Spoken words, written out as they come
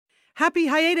Happy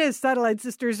hiatus, Satellite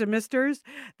Sisters and Misters.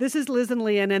 This is Liz and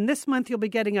Leanne, and this month you'll be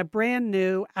getting a brand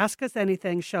new Ask Us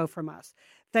Anything show from us.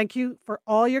 Thank you for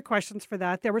all your questions for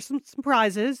that. There were some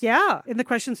surprises. Yeah. In the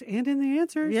questions and in the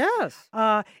answers. Yes.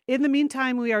 In the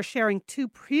meantime, we are sharing 2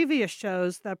 previous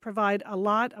shows that provide a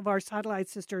lot of our Satellite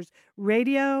Sisters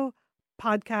radio,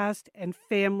 podcast, and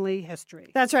family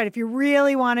history. That's right. If you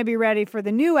really want to be ready for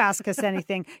the new Ask Us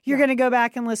Anything, you're going to go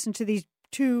back and listen to these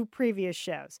 2 previous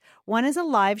shows. One is a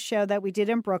live show that we did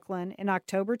in Brooklyn in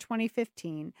October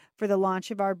 2015 for the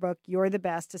launch of our book, You're the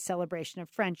Best, A Celebration of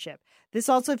Friendship. This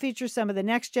also features some of the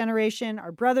next generation.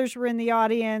 Our brothers were in the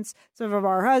audience, some of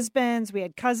our husbands. We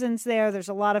had cousins there. There's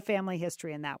a lot of family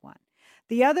history in that one.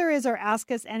 The other is our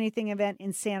Ask Us Anything event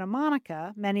in Santa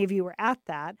Monica. Many of you were at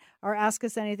that. Our Ask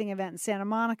Us Anything event in Santa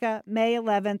Monica, May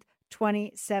 11th,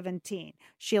 2017.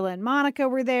 Sheila and Monica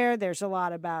were there. There's a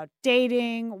lot about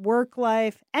dating, work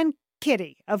life, and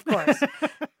Kitty, of course.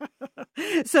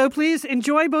 So please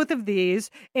enjoy both of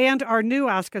these and our new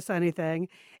Ask Us Anything.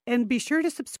 And be sure to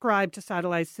subscribe to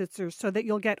Satellite Sisters so that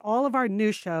you'll get all of our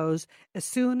new shows as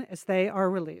soon as they are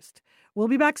released. We'll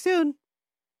be back soon.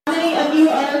 How many of you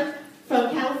are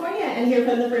from California and here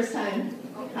for the first time?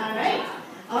 All right.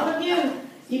 All of you,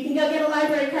 you can go get a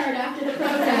library card after the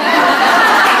program.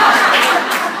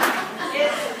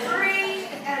 It's free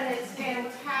and it's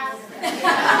fantastic.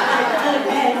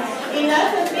 Okay,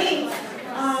 enough of me.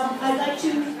 I'd like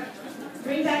to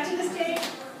bring back to the stage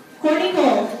Courtney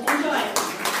Cole. Enjoy.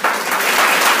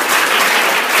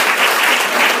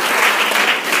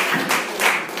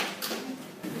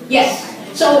 Yes.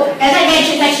 So, as I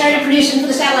mentioned, I started producing for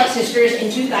the Satellite Sisters in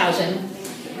 2000,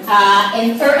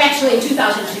 or actually in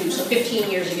 2002, so 15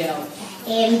 years ago.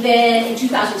 And then in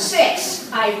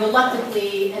 2006, I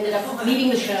reluctantly ended up leaving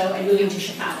the show and moving to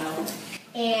Chicago.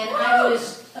 And I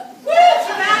was,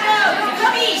 Chicago,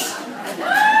 cookies!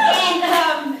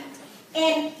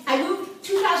 And I moved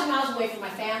 2,000 miles away from my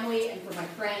family and from my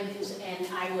friends, and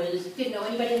I didn't know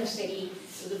anybody in the city.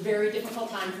 It was a very difficult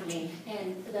time for me,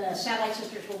 and the Satellite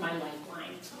Sisters were my lifeline.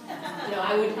 You know,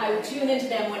 I would tune into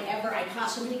them whenever I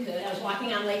possibly could. I was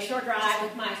walking on Lakeshore Drive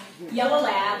with my yellow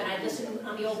lab, and I'd listen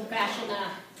on the old-fashioned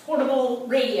portable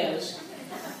radios.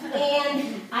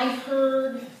 And I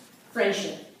heard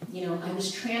friendship. You know, I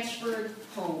was transferred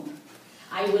home.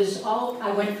 I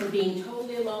went from being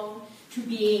totally alone to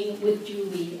being with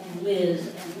Julie and Liz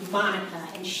and Monica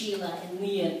and Sheila and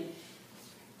Leanne.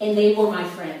 And they were my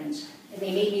friends. And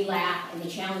they made me laugh, and they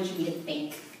challenged me to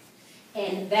think.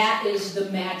 And that is the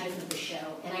magic of the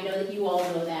show. And I know that you all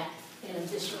know that in a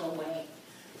visceral way.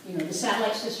 You know, the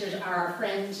Satellite Sisters are our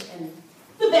friends and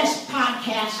the best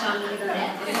podcast on the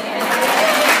internet. So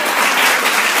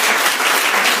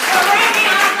right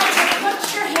now, I'd like to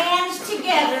put your hands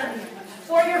together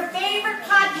for your favorite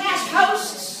podcast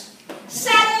hosts,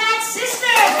 Satellite Sisters!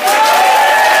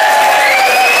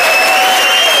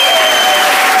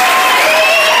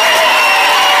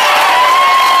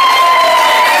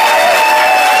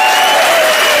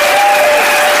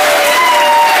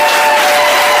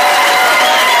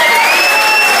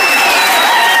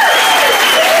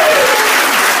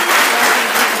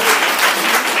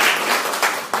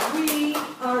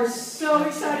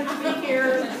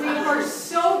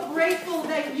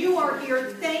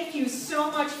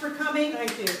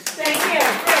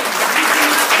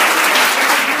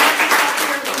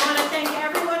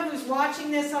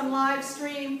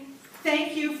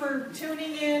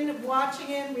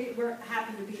 We're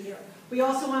happy to be here. We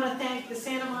also want to thank the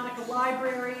Santa Monica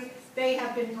Library. They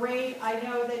have been great. I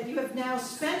know that you have now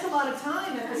spent a lot of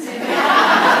time at the Santa Monica.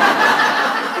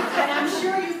 And I'm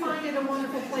sure you find it a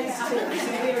wonderful place too.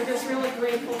 So we are just really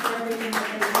grateful for everything that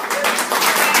you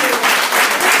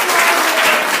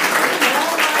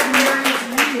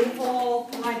do. All librarians, all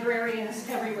librarians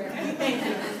everywhere. Thank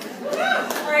you.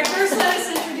 All right, first let us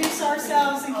introduce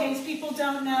ourselves in case people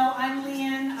don't know. I'm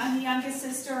Leanne. I'm the youngest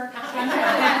sister.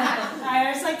 I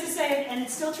always like to say it, and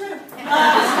it's still true.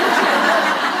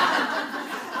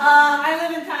 I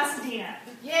live in Pasadena.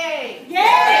 Yay!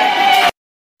 Yay!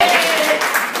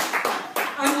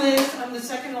 I'm Liz. I'm the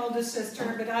second oldest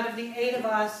sister, but out of the 8 of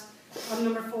us, I'm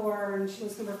number 4, and she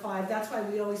was number 5. That's why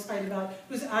we always fight about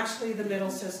who's actually the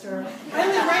middle sister. I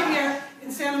live right here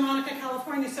in Santa Monica,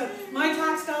 California, so my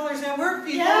tax dollars at work,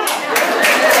 people. Yeah.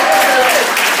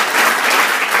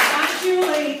 I'm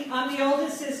Julie. I'm the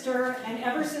oldest sister, and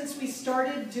ever since we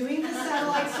started doing the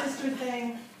Satellite Sister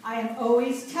thing, I am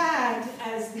always tagged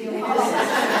as the oldest sister.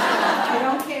 I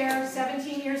don't care.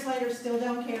 17 years later, still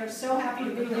don't care. So happy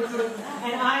to be with you.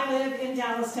 And I live in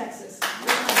Dallas, Texas.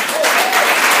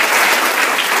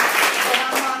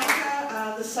 I'm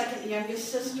Monica, the second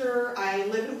youngest sister. I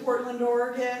live in Portland,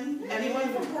 Oregon.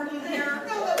 Anyone from Portland here?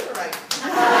 No, that's all right.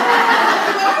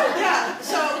 Yeah,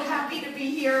 so happy to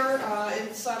be here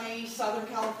in sunny Southern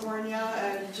California,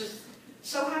 and just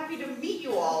so happy to meet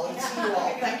you all and see you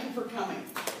all. Thank you for coming.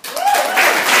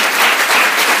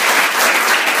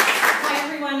 Hi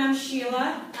everyone, I'm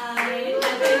Sheila. Thank you.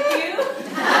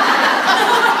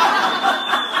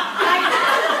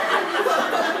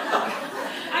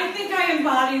 I think I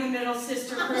embody the middle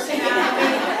sister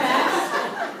personality best.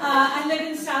 I live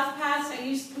in South Pass. I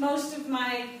used most of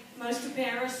my most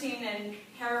embarrassing and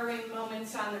harrowing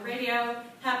moments on the radio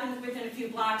happened within a few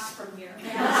blocks from here. So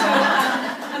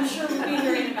I'm sure we'll be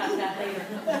hearing about that later.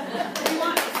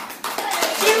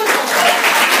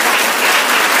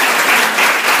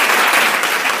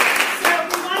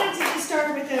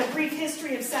 A brief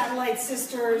history of Satellite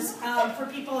Sisters for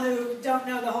people who don't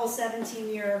know the whole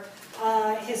 17-year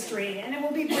history, and it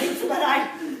will be brief. But I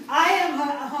am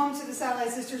home to the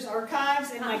Satellite Sisters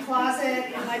archives in my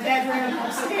closet, in my bedroom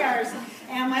upstairs,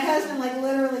 and my husband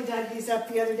literally dug these up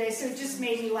the other day, so it just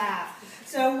made me laugh.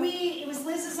 So it was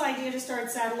Liz's idea to start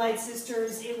Satellite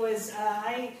Sisters. It was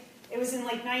in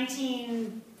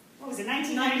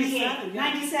 1998,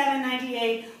 97,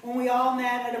 98, when we all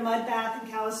met at a mud bath in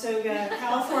Calistoga,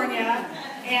 California,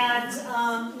 and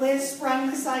Liz sprung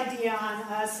this idea on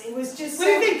us. It was just What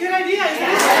do you think? Good idea.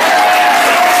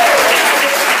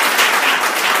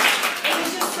 It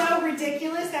was just so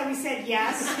ridiculous that we said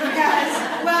yes, because,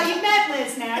 well, you met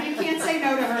Liz now. You can't say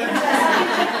no to her.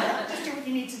 Just do what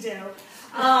you need to do.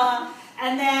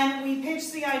 And then we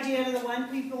pitched the idea to the one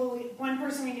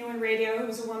person we knew in radio, who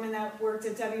was a woman that worked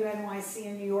at WNYC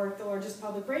in New York, the largest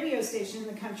public radio station in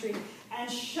the country.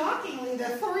 And shockingly,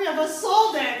 the three of us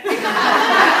sold it.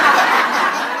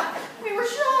 We were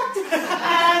shocked.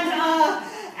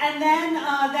 And then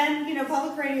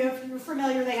public radio, if you're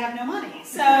familiar, they have no money.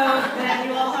 So then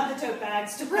you all have the tote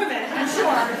bags to prove it, I'm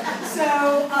sure. So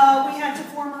we had to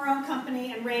form our own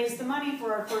company and raise the money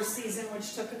for our first season,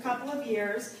 which took a couple of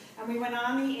years. And we went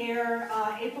on the air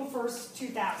April 1st,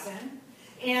 2000.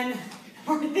 And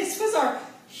this was our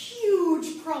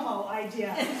huge promo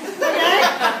idea. Okay?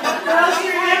 Girls,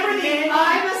 you remember the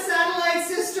I'm a Satellite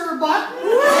Sister button?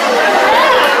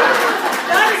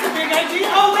 That is a big idea.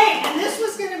 Oh, wait, and this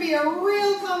was going to be a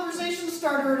real conversation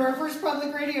starter at our first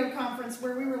public radio conference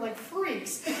where we were like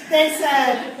freaks. They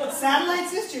said, Satellite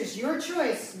Sisters, your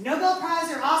choice, Nobel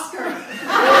Prize or Oscar.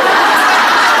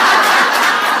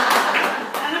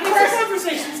 And of course,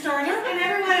 conversation starter. And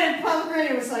everyone in public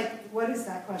radio was like, what is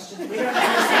that question? We don't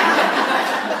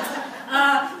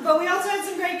understand. But we also had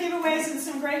some great giveaways and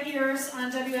some great years on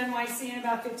WNYC and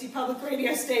about 50 public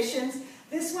radio stations.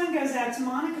 This one goes out to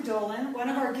Monica Dolan, one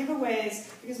of our giveaways,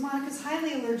 because Monica's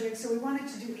highly allergic, so we wanted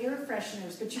to do air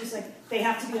fresheners, but she was like, they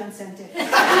have to be unscented.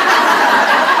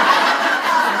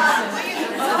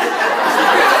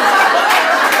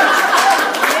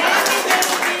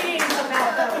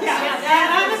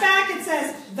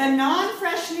 The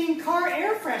non-freshening car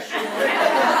air freshener,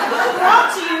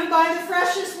 brought to you by the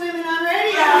freshest women on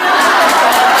radio.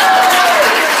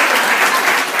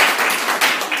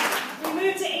 We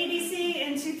moved to ABC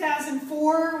in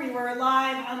 2004. We were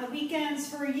live on the weekends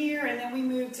for a year, and then we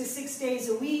moved to 6 days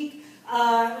a week.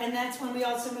 And that's when we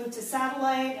also moved to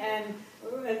satellite and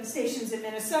stations in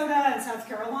Minnesota and South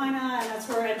Carolina, and that's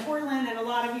where in Portland, and a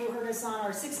lot of you heard us on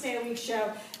our 6 day a week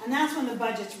show, and that's when the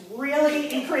budgets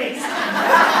really increased.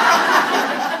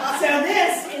 So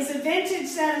this is a vintage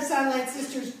set of Satellite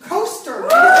Sisters coaster.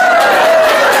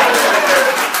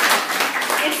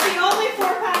 It's the only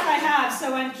 4-pack I have,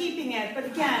 so I'm keeping it, but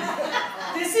again,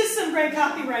 this is some great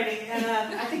copywriting, and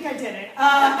I think I did it.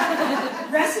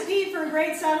 Recipe for a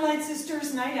great Satellite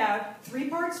Sisters night out: 3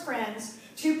 parts friends,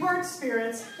 2 parts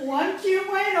spirits, 1 cute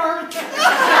waiter.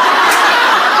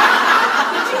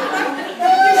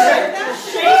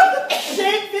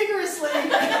 Shake vigorously.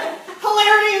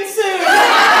 Hilarity ensues.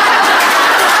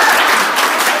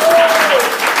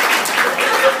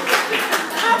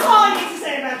 That's all I need to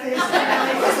say about this.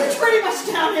 It's pretty much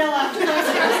downhill after those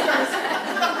characters.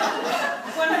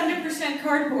 100%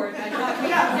 cardboard.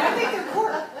 Yeah, I think they're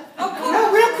cork. Oh,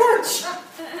 No, real cork.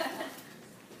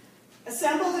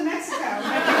 Assembled in Mexico.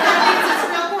 It's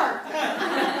real cork.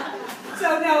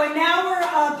 So no, and now we're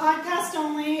podcast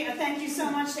only. Thank you so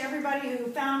much to everybody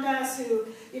who found us, who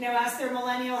ask their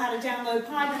millennial how to download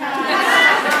podcasts.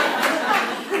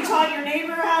 We taught your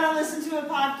neighbor how to listen to a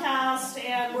podcast,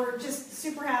 and we're just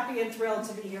super happy and thrilled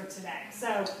to be here today.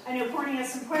 So I know Courtney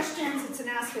has some questions. It's an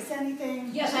Ask Us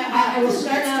Anything. Yes, I will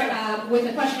start out with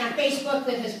a question on Facebook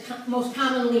that has most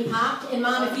commonly popped. And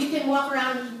Mom, if you can walk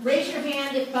around, raise your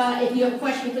hand if you have a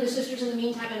question for the sisters in the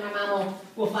meantime, and my mom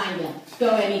will find you.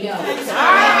 Go, Amy, go. All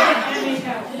right, Amy,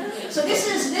 go. So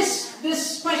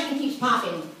this question keeps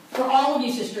popping. For all of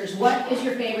you sisters, what is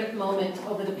your favorite moment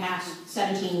over the past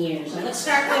 17 years? And let's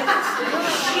start with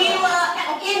Sheila,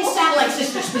 in Satellite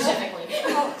Sisters specifically.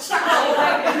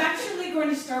 I'm actually going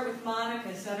to start with Monica.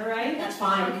 Is that all right? That's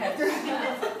fine. Okay.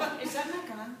 Is that not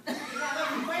gone?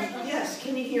 Yes,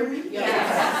 can you hear me?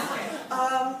 Yes.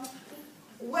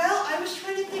 Well, I was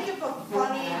trying to think of a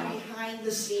funny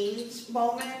behind-the-scenes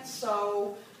moment.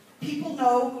 So people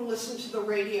know who listen to the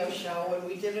radio show, and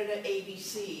we did it at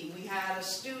ABC. We had a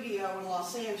studio in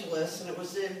Los Angeles, and it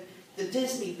was in the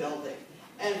Disney building.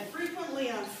 And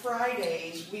frequently on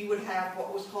Fridays, we would have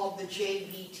what was called the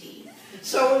JV team.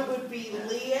 So it would be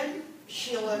Leanne,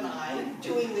 Sheila, and I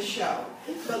doing the show.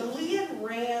 But Leanne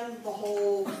ran the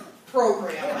whole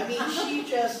program. I mean, she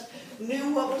just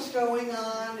knew what was going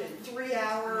on in 3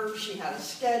 hours. She had a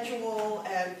schedule,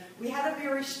 and we had a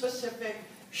very specific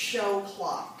show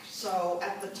clock. So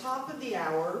at the top of the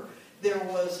hour, there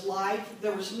was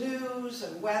news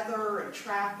and weather and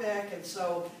traffic, and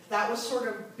so that was sort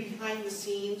of behind the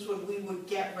scenes when we would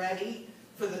get ready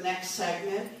for the next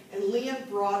segment. And Leanne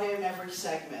brought in every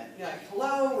segment. Like,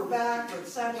 hello, we're back, we're the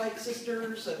Satellite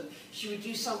Sisters, and she would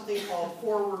do something called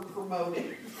forward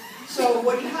promoting. So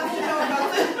what you have to know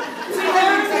about this,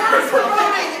 forward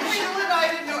promoting, and Sheila and I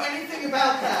didn't know anything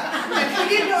about that. And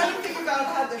we didn't know anything about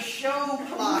how the show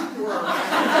clock worked.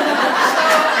 So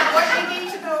what you need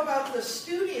to know about the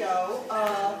studio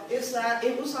is that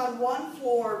it was on one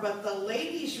floor, but the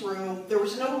ladies' room, there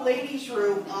was no ladies'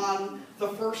 room on the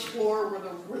first floor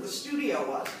where the studio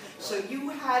was. So you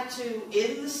had to,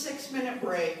 in the 6-minute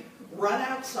break, run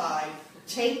outside,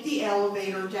 take the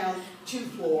elevator down 2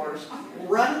 floors,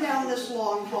 run down this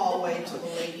long hallway to the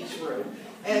ladies' room.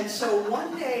 And so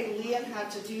one day, Leanne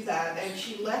had to do that, and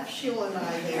she left Sheila and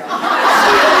I there.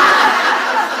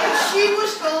 And she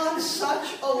was gone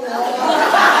such a long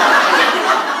time.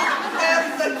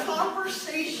 And the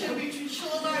conversation between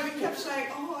Sheila and I, we kept saying,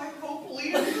 oh, I hope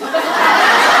Leanne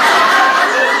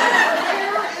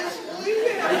where is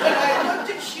Leanne? And I looked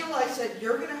at Sheila, I said,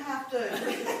 you're going to have to,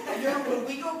 when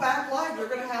we go back live, you're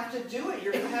going to have to do it.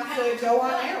 You're going to have to go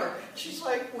on air. She's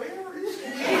like, where is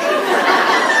Leanne?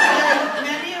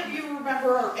 Many of you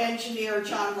remember our engineer,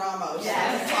 John Ramos.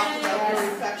 Yes. We talked about very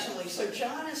affectionately. So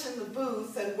John is in the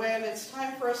booth, and when it's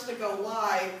time for us to go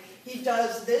live, he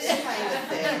does this kind of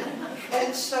thing.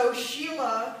 And so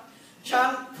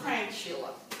John pranked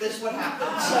Sheila. This is what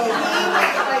happened. So he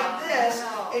went like this,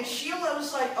 and Sheila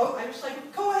was like, oh, I was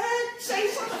like, go ahead, say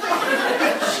something.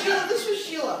 And Sheila, this was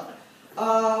Sheila.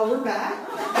 We're back.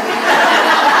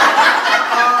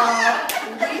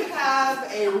 We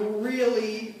have a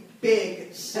really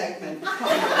big segment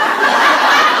coming up.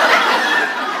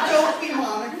 Don't be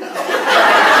Monica.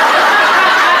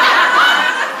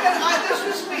 And this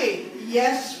was me.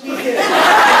 Yes, we did.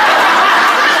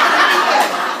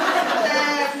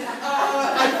 And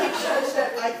I think Sheila said,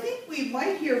 I think we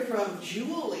might hear from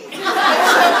Julie. And so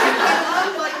we went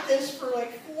on like this for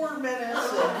like 4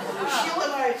 minutes, and Sheila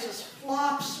and I just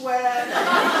flop sweat.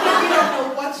 We don't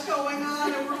know what's going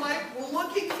on, and we're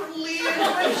looking for Leanne.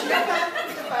 When she got back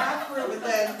to the bathroom, and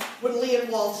then when Leanne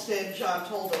waltzed in, John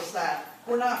told us that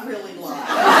we're not really live.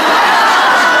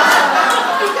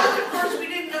 Because of course we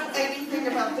didn't know anything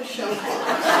about the show.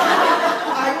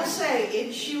 I will say,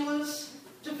 in Sheila's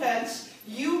defense,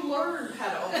 you learned how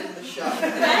to open the show.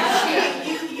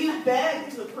 You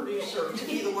begged the producer to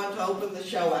be the one to open the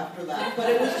show after that. But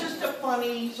it was just a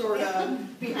funny sort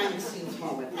of behind-the-scenes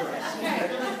moment for us.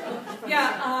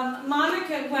 Yeah,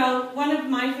 Monica, well, one of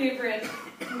my favorite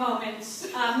moments,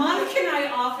 Monica and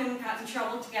I often got in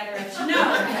trouble together, as you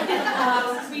know.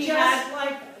 We Just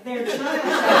like they're trying to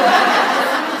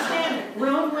understand it.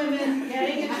 Grown women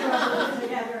getting in trouble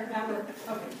together. Never.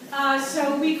 Okay.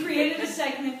 So we created a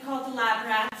segment called the Lab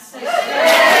Rats,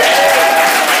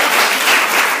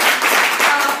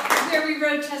 where we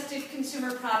road tested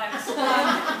consumer products.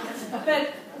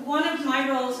 But one of my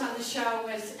roles on the show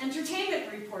was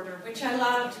entertainment reporter, which I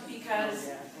loved because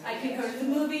I could go to the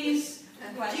movies.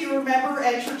 Do you remember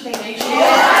entertainment?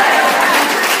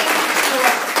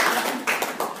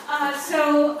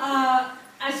 So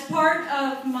as part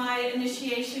of my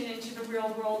initiation into the real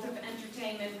world of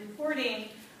entertainment reporting,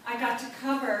 I got to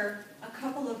cover a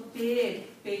couple of big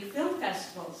film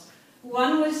festivals.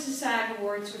 One was the SAG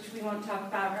Awards, which we won't talk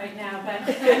about right now, but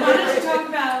I wanted to talk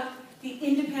about the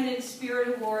Independent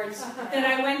Spirit Awards that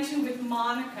I went to with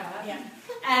Monica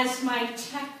as my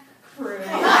tech crew.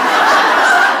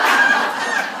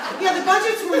 Yeah, the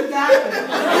budgets weren't that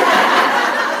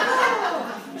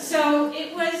good. So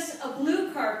it was a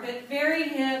blue carpet, very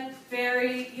hip,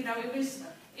 very,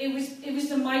 it was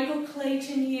the Michael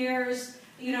Clayton years.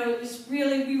 We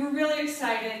were really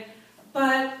excited.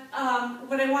 But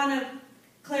what I want to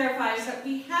clarify is that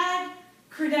we had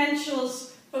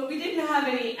credentials, but we didn't have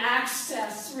any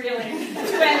access, really,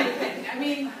 to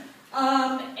anything.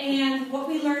 And what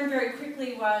we learned very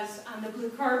quickly was on the blue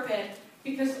carpet,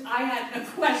 because I had no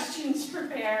questions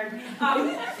prepared. We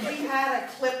had a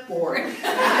clipboard.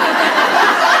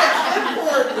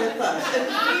 with us, and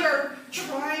we are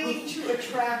trying to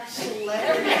attract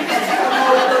celebrities to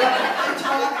come over and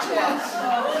talk to us.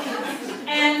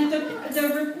 And the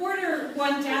reporter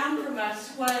one down from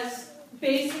us was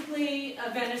basically a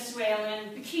Venezuelan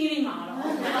bikini model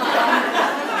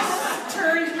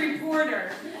turned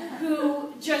reporter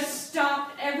who just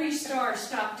stopped, every star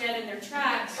stopped dead in their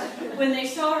tracks when they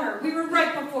saw her. We were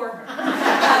right before her.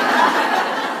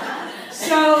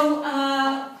 So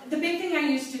the big thing I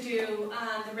used to do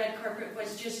on the red carpet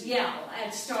was just yell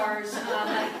at stars,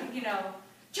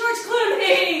 George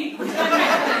Clooney! Or,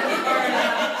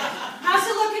 how's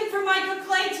it looking for Michael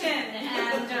Clayton?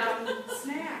 And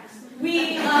snacks.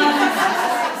 We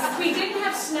didn't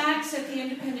have snacks at the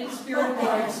Independent Spirit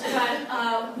Awards,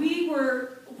 but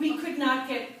we could not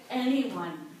get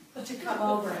anyone to come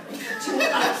over to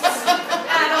us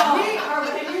at all.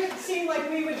 And you seem like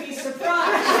we would be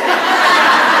surprised.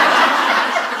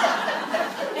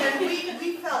 And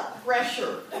we felt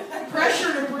pressure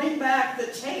to bring back the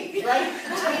tape, right?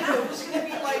 The tape, it was going to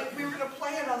be like we were going to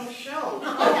play it on the show.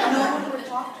 No one would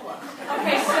talk to us.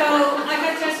 Okay, so I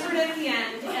got desperate at the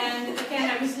end, and again,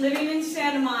 I was living in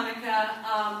Santa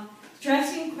Monica,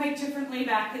 dressing quite differently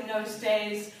back in those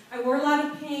days. I wore a lot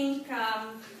of pink.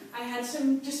 I had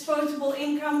some disposable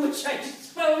income, which I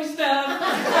disposed of.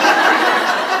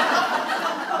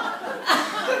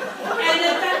 And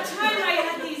at that time, I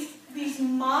had these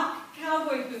mock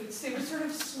cowboy boots. They were sort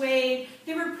of suede.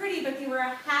 They were pretty, but they were a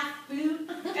half boot.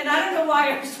 And I don't know why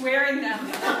I was wearing them.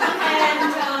 And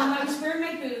I was wearing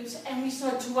my boots, and we saw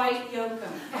Dwight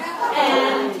Yoakam,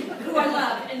 and who I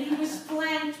love. And he was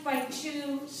flanked by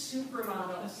two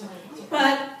supermodels.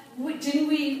 But we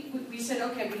said,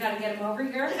 okay, we got to get him over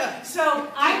here.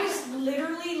 So I was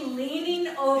literally leaning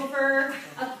over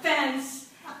a fence,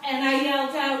 and I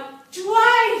yelled out,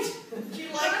 Dwight! Do you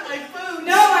like my food?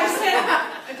 No, I said,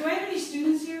 do I have any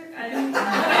students here? I didn't. I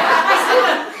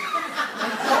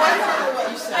remember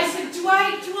what you said. I said,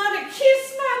 Dwight, do you want to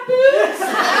kiss my boots?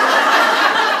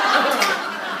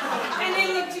 And they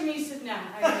looked at me and said, no.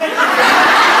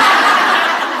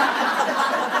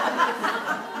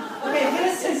 Okay,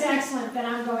 this is excellent that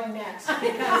I'm going next,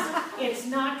 because it's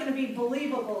not going to be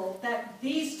believable that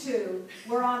these two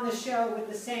were on the show with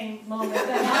the same moment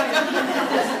that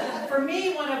I. For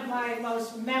me, one of my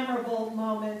most memorable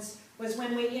moments was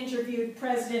when we interviewed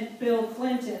President Bill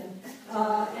Clinton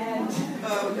about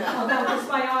his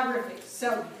biography.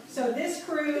 So this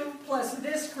crew plus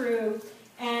this crew,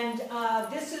 and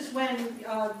this is when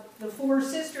the four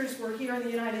sisters were here in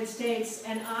the United States,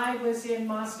 and I was in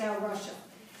Moscow, Russia.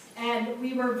 And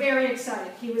we were very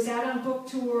excited. He was out on book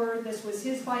tour. This was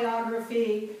his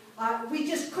biography. We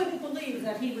just couldn't believe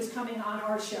that he was coming on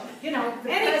our show. The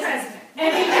president.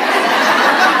 Any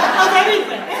of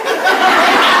anything.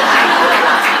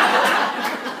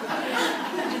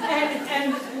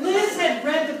 And Liz had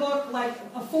read the book like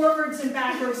forwards and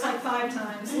backwards like 5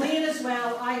 times. Lean as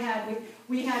well.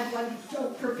 We had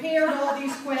prepared all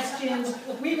these questions.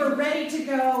 We were ready to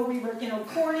go. We were,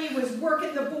 Courtney was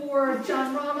working the board.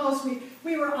 John Ramos.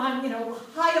 We were on,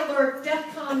 high alert,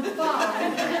 DEFCON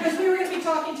 5, because we were going to be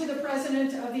talking to the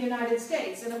President of the United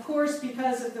States. And of course,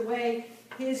 because of the way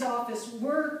his office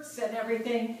works and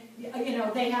everything,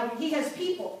 he has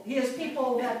people. He has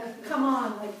people that come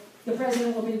on, like, the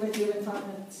President will be with you in 5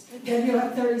 minutes. Then you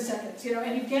have 30 seconds,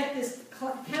 and you get this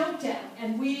countdown.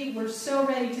 And we were so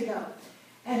ready to go.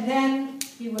 And then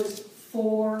he was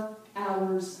 4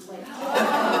 hours late. 4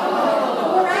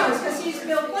 hours, because he's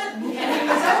Bill Clinton, and he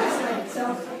was always late.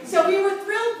 So we were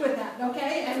thrilled with that,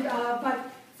 okay? And but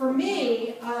for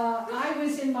me, I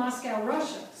was in Moscow,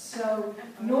 Russia. So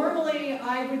normally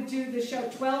I would do the show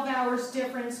 12 hours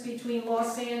difference between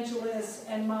Los Angeles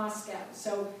and Moscow.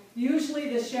 So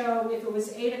usually the show, if it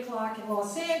was 8 o'clock in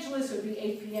Los Angeles, it would be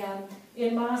 8 p.m.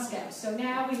 in Moscow. So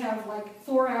now we have like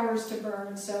 4 hours to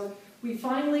burn. So we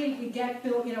get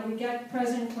Bill, we get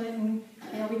President Clinton,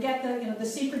 we get the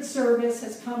Secret Service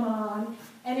has come on.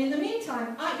 And in the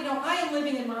meantime, I am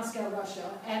living in Moscow, Russia,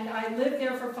 and I lived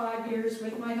there for 5 years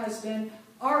with my husband.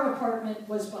 Our apartment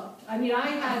was bumped. I mean,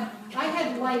 I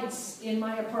had lights in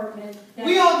my apartment.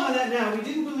 We all know that now. We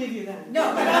didn't believe you then.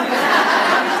 No, but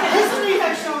history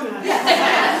has shown us.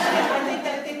 Yes,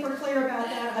 I think we're clear about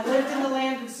that. I lived in the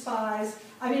land of spies.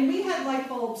 I mean, we had light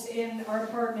bulbs in our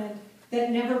apartment that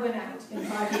never went out in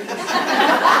 5 years. In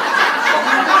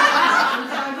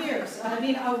 5 years. I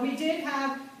mean,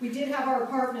 we did have our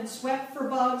apartment swept for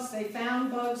bugs. They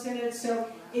found bugs in it. So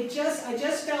I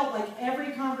just felt like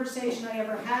every conversation I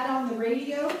ever had on the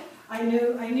radio, I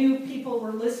knew people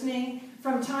were listening.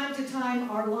 From time to time,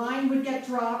 our line would get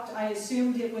dropped. I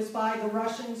assumed it was by the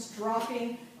Russians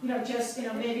dropping,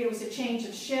 maybe it was a change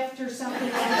of shift or something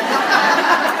like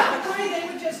that. They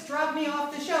would just drop me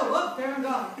off the show. Oh, there I'm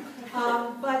gone.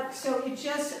 I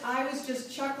was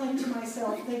just chuckling to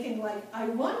myself, thinking, I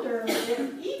wonder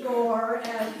if Igor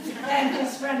and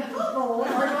his friend Hubble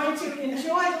are going to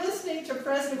enjoy listening to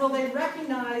President. Will they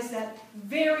recognize that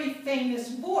very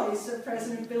famous voice of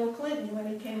President Bill Clinton when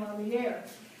he came on the air?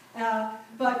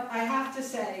 But I have to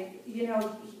say,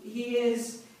 he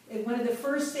is one of the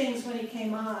first things when he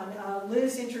came on.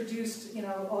 Liz introduced,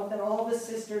 that all the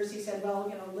sisters. He said,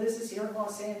 well, Liz is here in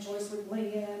Los Angeles with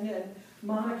Lynn and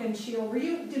Monica and Sheila.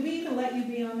 Did we even let you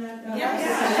be on that? Yes.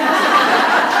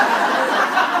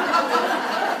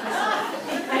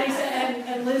 And he said,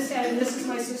 and Liz said, and this is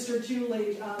my sister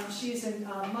Julie. She's in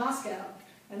Moscow.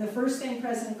 And the first thing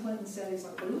President Clinton said, he's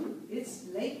like, ooh, it's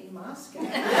late in Moscow.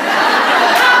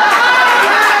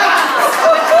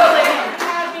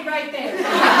 Had me right there.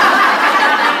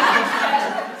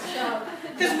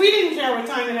 Because we didn't care what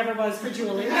time it ever was for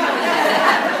Julie.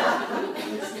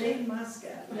 It's late in Moscow.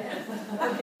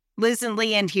 Liz and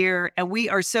Leanne here, and we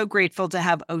are so grateful to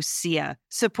have OSEA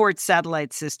support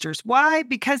Satellite Sisters. Why?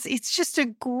 Because it's just a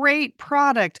great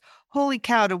product. Holy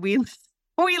cow, do we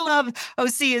love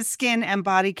OSEA's skin and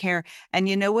body care. And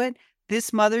you know what?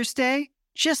 This Mother's Day,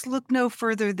 just look no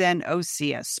further than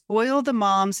OSEA. Spoil the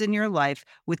moms in your life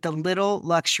with the little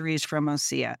luxuries from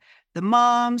OSEA. The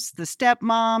moms, the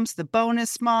stepmoms, the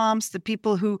bonus moms, the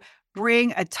people who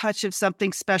bring a touch of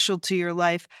something special to your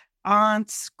life.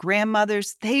 Aunts,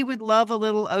 grandmothers, they would love a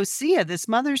little OSEA this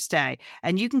Mother's Day.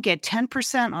 And you can get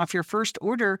 10% off your first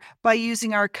order by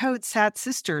using our code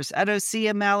SATSisters at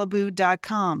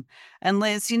OSEAMalibu.com. And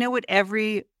Liz, you know what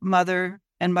every mother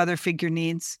and mother figure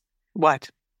needs?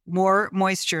 What? More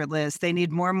moisture, Liz. They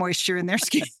need more moisture in their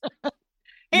skin.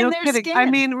 No kidding. I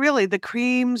mean, really, the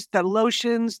creams, the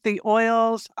lotions, the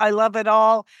oils, I love it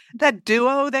all. That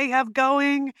duo they have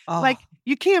going,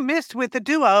 you can't miss with the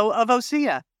duo of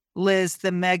OSEA. Liz,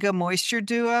 the Mega Moisture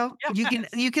Duo. Yes.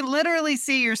 You can literally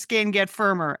see your skin get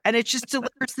firmer, and it just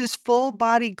delivers this full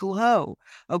body glow.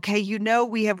 Okay,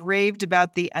 we have raved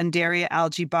about the Undaria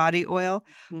Algae Body Oil.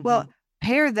 Mm-hmm. Well,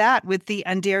 pair that with the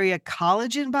Undaria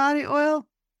Collagen Body Oil.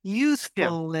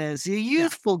 Youthful, Liz. Your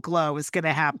youthful glow is going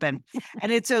to happen.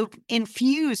 And it's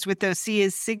infused with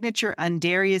OSEA's signature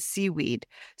Undaria seaweed.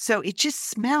 So it just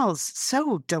smells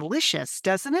so delicious,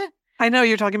 doesn't it? I know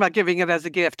you're talking about giving it as a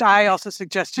gift. I also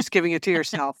suggest just giving it to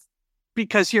yourself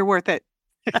because you're worth it.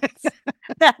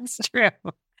 That's true.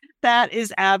 That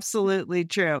is absolutely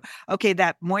true. Okay,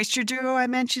 that Moisture Duo I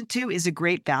mentioned too is a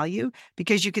great value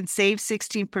because you can save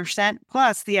 16%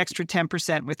 plus the extra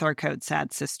 10% with our code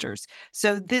SADSisters.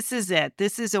 So this is it.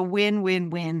 This is a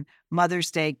win-win-win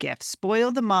Mother's Day gift.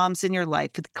 Spoil the moms in your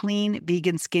life with clean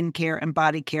vegan skincare and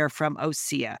body care from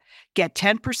OSEA. Get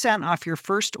 10% off your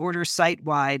first order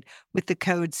site-wide with the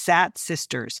code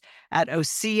SATSisters at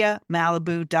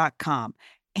OSEAMalibu.com.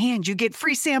 And you get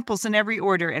free samples in every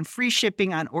order and free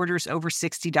shipping on orders over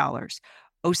 $60.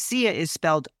 OSEA is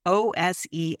spelled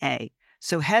OSEA.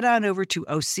 So head on over to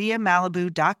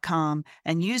OSEAMalibu.com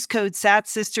and use code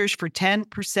SATSisters for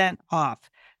 10% off.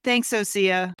 Thanks,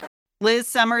 OSEA. Liz,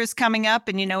 summer is coming up,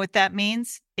 and you know what that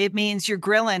means? It means you're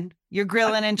grilling. You're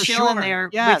grilling and chilling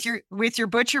there with your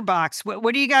butcher box.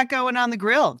 What do you got going on the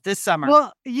grill this summer?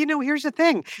 Well, here's the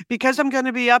thing. Because I'm going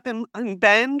to be up in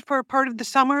Bend for part of the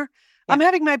summer, I'm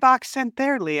having my box sent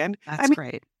there, Leanne. That's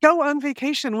great. Go on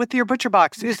vacation with your butcher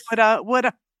box is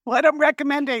what I'm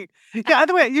recommending. Yeah,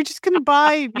 other way, you're just going to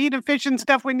buy meat and fish and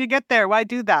stuff when you get there. Why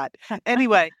do that?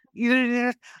 Anyway,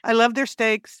 I love their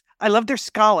steaks. I love their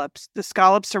scallops. The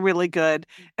scallops are really good.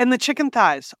 And the chicken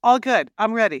thighs, all good.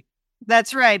 I'm ready.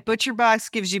 That's right.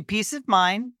 ButcherBox gives you peace of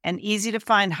mind and easy to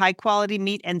find high quality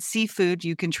meat and seafood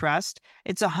you can trust.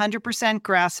 It's 100%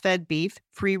 grass fed beef,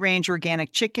 free range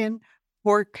organic chicken,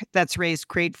 pork that's raised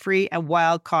crate free, and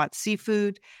wild caught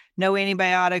seafood. No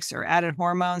antibiotics or added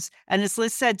hormones. And as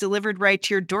Liz said, delivered right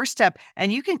to your doorstep.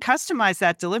 And you can customize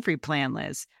that delivery plan,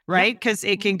 Liz, right? Because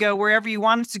it can go wherever you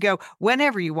want it to go,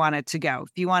 whenever you want it to go.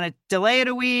 If you want to delay it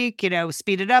a week,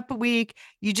 speed it up a week,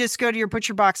 you just go to your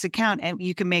ButcherBox account and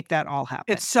you can make that all happen.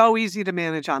 It's so easy to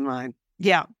manage online.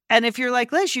 Yeah. And if you're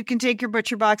like Liz, you can take your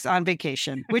ButcherBox on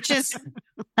vacation, which is...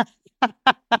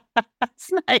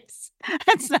 That's nice.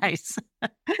 That's nice.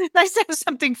 Nice to have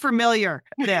something familiar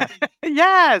there.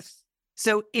 Yes.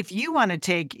 So if you want to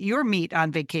take your meat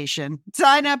on vacation,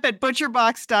 sign up at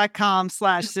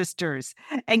butcherbox.com/sisters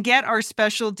and get our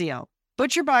special deal.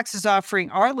 ButcherBox is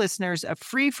offering our listeners a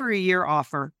free for a year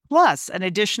offer plus an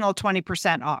additional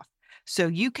 20% off. So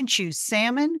you can choose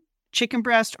salmon, chicken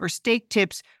breast, or steak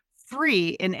tips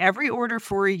free in every order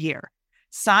for a year.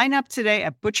 Sign up today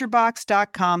at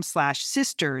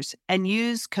butcherbox.com/sisters and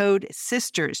use code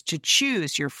SISTERS to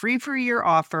choose your free for a year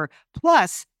offer,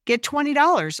 plus get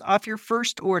 $20 off your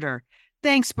first order.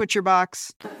 Thanks,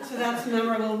 ButcherBox. So that's a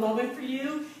memorable moment for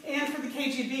you and for the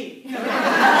KGB.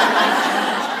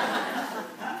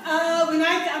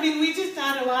 We just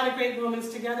had a lot of great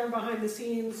moments together behind the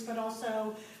scenes, but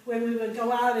also when we would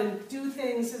go out and do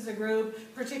things as a group,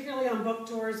 particularly on book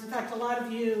tours. In fact, a lot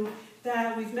of you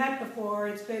that we've met before,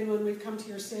 it's been when we've come to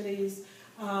your cities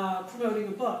promoting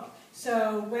a book.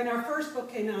 So when our first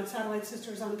book came out, Satellite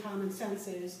Sisters Uncommon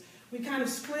Senses, we kind of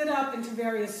split up into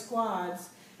various squads,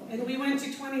 and we went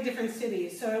to 20 different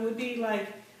cities. So it would be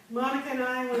like Monica and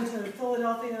I went to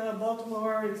Philadelphia,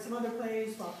 Baltimore, and some other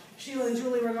place, while Sheila and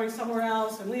Julie were going somewhere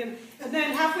else, and then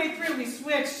halfway through we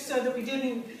switched so that we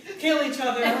didn't kill each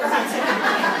other.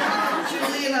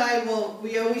 Julie and I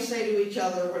we always say to each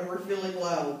other when we're feeling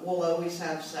low, we'll always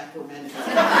have Sacramento. Go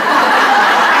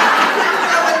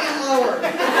any lower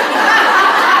than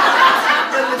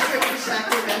the trip to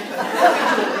Sacramento.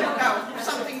 No,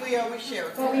 something we always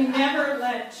share. But we never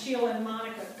let Sheila and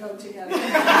Monica go together. They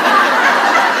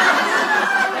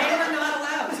were not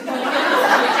allowed to go together.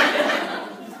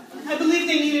 I believe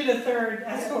they needed a third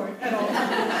escort at all.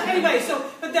 Anyway,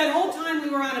 but that whole time we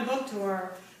were on a book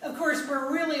tour, of course,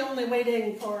 we're really only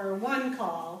waiting for one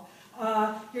call.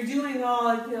 You're doing all,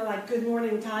 like Good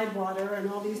Morning Tidewater and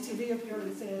all these TV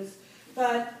appearances,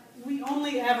 but we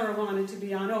only ever wanted to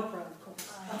be on Oprah, of course.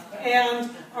 And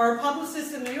our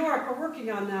publicists in New York are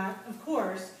working on that, of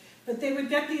course, but they would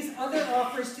get these other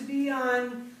offers to be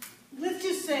on, let's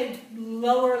just say,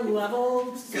 lower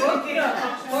level. Faux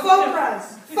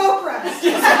press.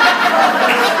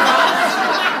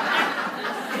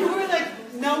 We were like,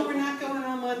 no, we're not going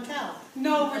on Montel.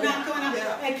 No, we're not going on.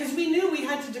 Because we knew we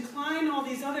had to decline all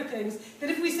these other things, that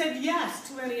if we said yes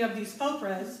to any of these faux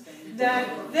press, that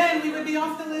then we would be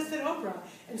off the list at Oprah.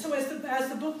 And so as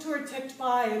the book tour ticked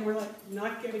by, and we're like,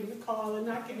 not getting the call and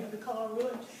not getting the call, we're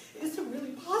like, is it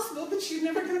really possible that she's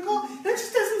never going to call? That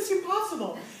just doesn't seem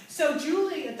possible. So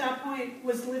Julie, at that point,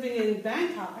 was living in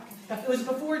Bangkok. It was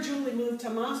before Julie moved to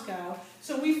Moscow.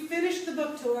 So we finished the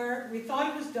book tour. We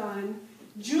thought it was done.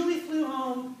 Julie flew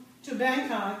home to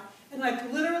Bangkok, and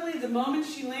literally the moment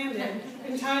she landed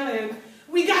in Thailand,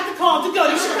 we got the call to go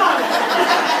to Chicago.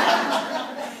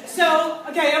 So,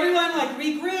 okay, everyone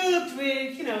regrouped,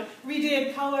 we,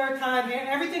 redid color, cut,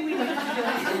 everything we needed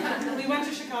to do. We went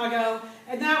to Chicago,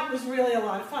 and that was really a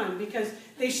lot of fun because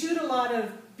they shoot a lot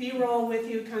of B-roll with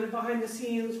you kind of behind the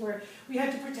scenes where we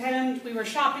had to pretend we were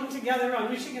shopping together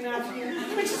on Michigan Avenue,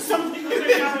 which is something we would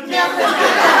never do.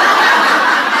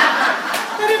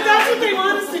 But if that's what they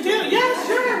want us to do, yeah,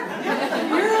 sure.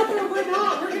 Yeah, we're Oprah, we're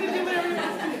not. We're going to do whatever we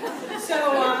want to do. So,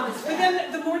 but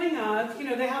then the morning of,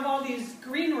 they have all these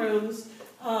green rooms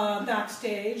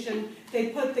backstage, and they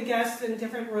put the guests in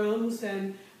different rooms,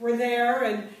 and we're there,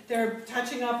 and they're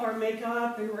touching up our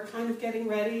makeup, and we're kind of getting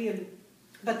ready,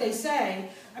 but they say,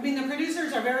 the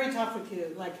producers are very tough with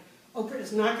you, Oprah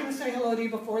is not going to say hello to you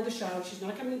before the show. She's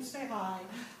not going to say hi.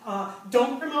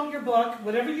 Don't promote your book.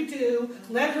 Whatever you do,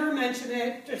 let her mention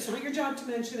it. It's not your job to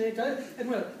mention it. And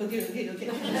we're like, okay.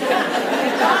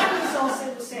 And I was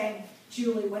also saying,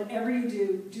 Julie, whatever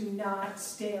you do not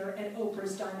stare at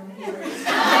Oprah's diamond earrings. They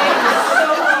are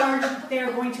so large, they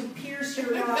are going to pierce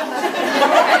your eyes.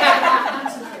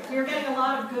 We're getting a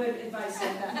lot of good advice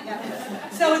like that. Yeah.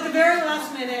 So at the very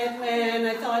last minute, when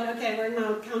I thought, okay, we're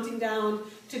now counting down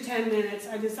to 10 minutes,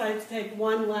 I decided to take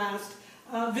one last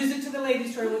visit to the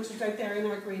ladies' room, which was right there in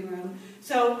our green room.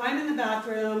 So I'm in the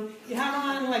bathroom. You have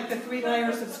on like the 3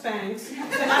 layers of Spanx. So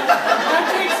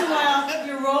that takes a while.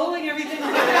 You're rolling everything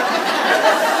around.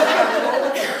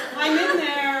 I'm in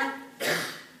there,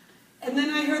 and then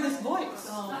I hear this voice.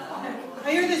 I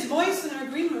hear this voice in our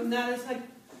green room that is like,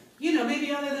 you know,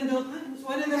 maybe other than Bill Clinton's,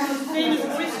 one of the most famous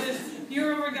voices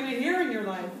you're ever going to hear in your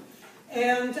life.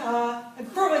 And at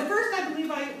first I believe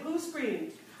who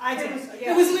screamed? I did.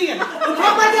 It was Liam.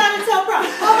 Oh my God, it's Oprah!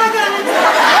 Oh my God, it's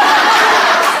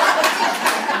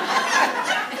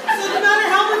So no matter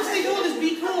how much they told us,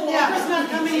 be cool, Oprah's not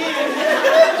coming in.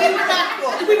 We were not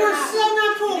cool. We were so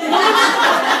not cool. The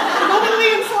moment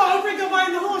Liam saw Oprah go by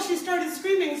in the hall, she started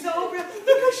screaming. So Oprah,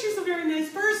 because she's a very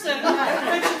nice person,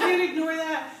 but she can't ignore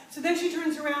that. So then she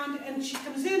turns around and she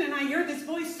comes in, and I hear this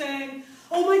voice saying,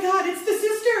 "Oh my God, it's the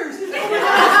sisters! Oh my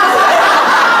God!"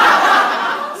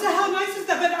 So how nice is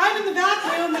that? But I'm in the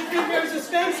bathroom with 3 pairs of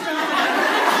Spanx on.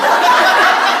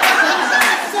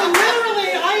 So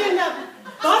literally, I end up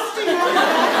busting out of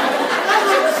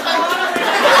because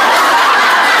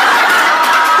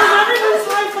everyone's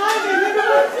high-fiving.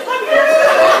 I'm here!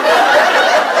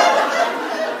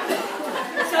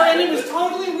 So, and it was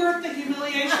totally worth the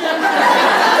humiliation.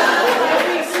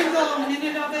 Every single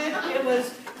minute of it,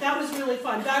 that was really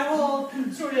fun. That whole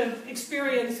sort of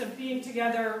experience of being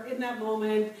together in that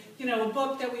moment, you know, a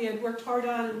book that we had worked hard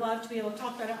on and loved to be able to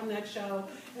talk about it on that show,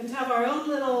 and to have our own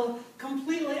little,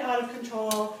 completely out of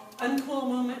control, uncool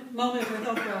moment with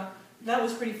Oprah, that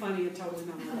was pretty funny and totally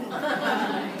memorable. All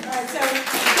right, so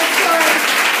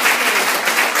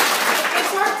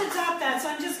It's hard to top that, so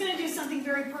I'm just going to do something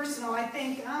very personal. I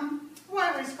think, why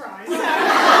I always cry.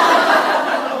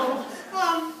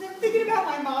 I'm thinking about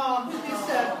my mom who used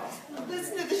to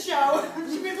listen to the show.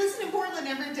 She would listen to Portland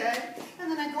every day,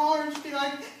 and then I call her and she'd be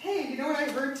like, "Hey, you know what I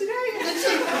heard today?" And then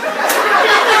she'd get the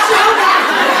show back.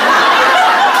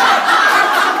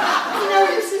 You know,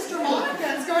 your sister Monica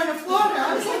is going to Florida.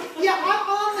 I was like, "Yeah, I'm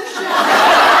on the show."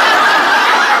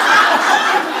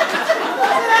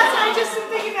 I just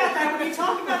thinking about that. When we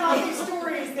talk about all these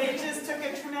stories, they just took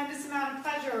a tremendous amount of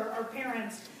pleasure, our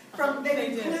parents.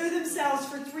 They flew themselves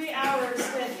for 3 hours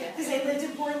because they lived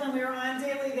in Portland. We were on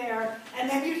daily there, and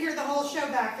then you'd hear the whole show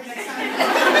back the next time.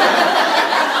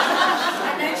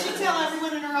 And then she'd tell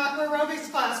everyone in her aqua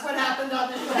aerobics class what happened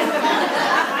on the show.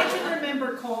 I can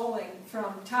remember calling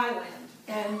from Thailand,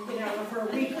 and you know, for a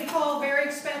weekly call, very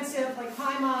expensive, like,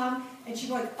 "Hi, Mom," and she'd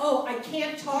be like, "Oh, I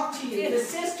can't talk to you. The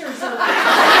sisters are."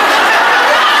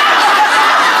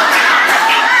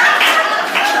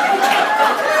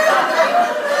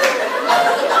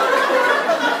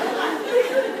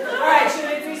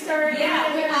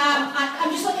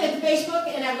 I'm just looking at Facebook,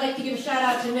 and I'd like to give a shout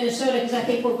out to Minnesota because I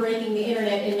think we're breaking the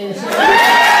internet in Minnesota.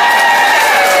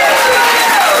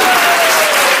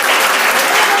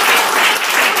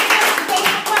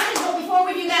 Facebook questions, but before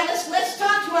we do that, let's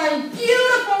talk to our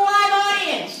beautiful live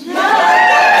audience.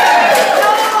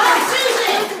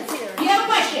 Susan, do you have a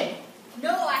question?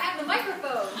 No, I have the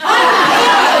microphone.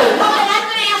 Oh, and I'm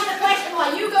going to ask the question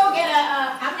while you go get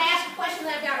I'm going to ask a question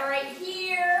that I've got right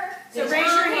here. So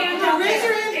raise your hand. Raise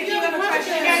your hand if you have a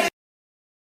question.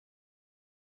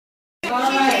 All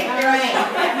right.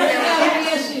 Here we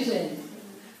go, Susan.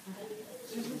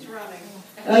 Susan's running.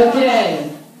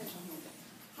 Okay.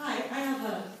 Hi, I have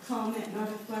a comment, not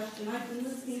a question. I've been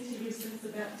listening to you since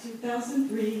about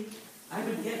 2003. I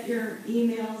would get your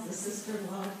emails, the Sister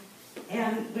Love,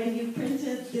 and when you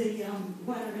printed the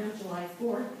one around July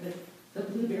 4th, the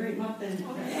blueberry muffin.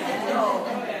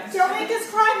 Don't make us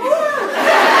cry more!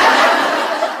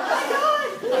 Oh my God!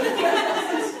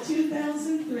 Since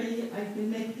 2003, I've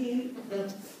been making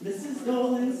the Mrs.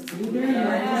 Dolan's blueberry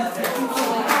muffins.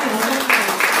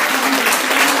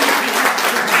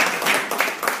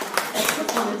 I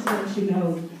just wanted to let you know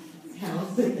how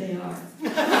good they are.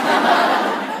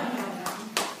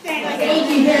 Thank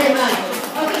you very much.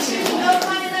 Okay, Susan, go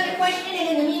find another question, and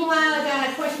in the meanwhile, I've got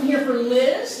a question here for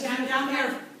Liz. Yeah, I'm down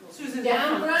here. Susan.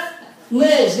 Down front.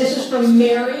 Liz, this is from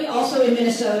Mary, also in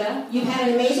Minnesota. You've had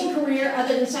an amazing career.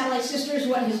 Other than Satellite Sisters,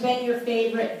 what has been your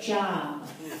favorite job?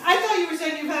 I thought you were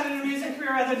saying you've had an amazing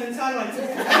career other than Satellite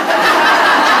Sisters.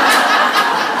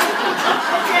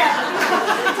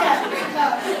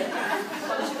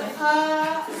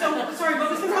 So, sorry, what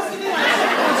was the rest of it?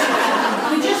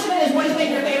 You just finished, what has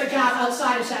been your favorite job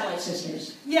outside of Satellite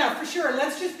Sisters? Yeah, for sure.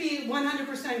 Let's just be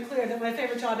 100% clear that my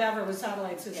favorite job ever was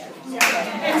Satellite Sisters.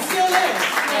 And still is.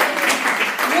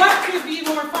 What could be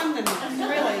more fun than this?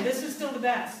 Really, this is still the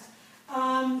best.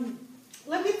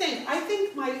 Let me think. I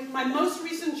think my most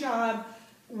recent job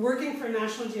working for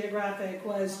National Geographic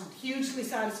was hugely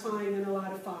satisfying and a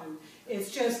lot of fun.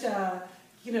 It's just a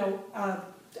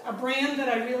brand that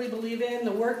I really believe in.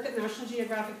 The work that National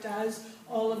Geographic does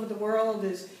all over the world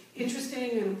is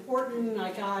interesting and important.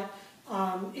 I got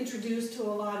introduced to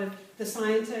a lot of the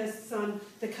scientists on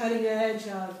the cutting edge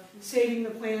of saving the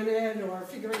planet or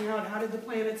figuring out how did the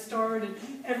planet start and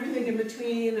everything in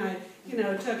between. I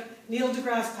took Neil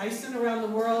deGrasse Tyson around the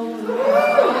world.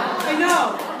 I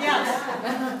know,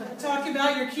 yes. Talk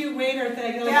about your cute waiter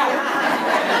thing.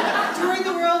 Touring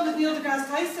the world with Neil deGrasse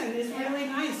Tyson is really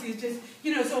nice. He's just,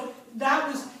 so that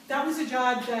was a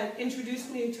job that introduced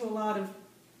me to a lot of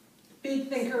big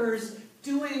thinkers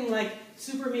doing like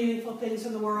super meaningful things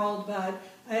in the world,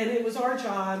 and it was our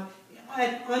job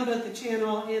on both the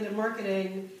channel and in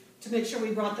marketing to make sure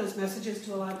we brought those messages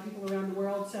to a lot of people around the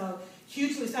world. So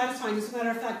hugely satisfying. As a matter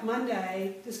of fact,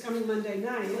 this coming Monday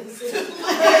night. No,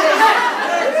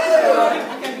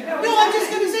 I'm just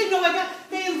going to say,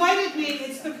 they invited me.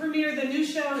 It's the premiere of the new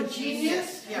show,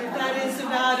 Genius, that is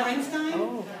about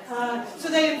Einstein. So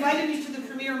they invited me to the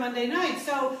premiere Monday night.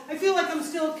 So I feel like I'm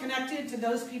still connected to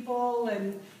those people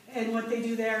and what they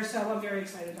do there. So I'm very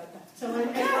excited about that. So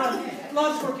I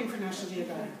love working for National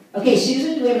Geographic. Okay,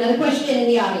 Susan, do we have another question in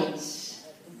the audience?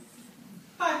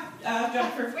 Hi,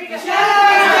 Jennifer.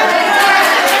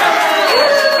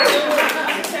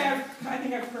 I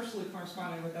think I've personally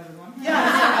corresponded with everyone.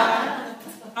 Yeah.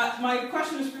 My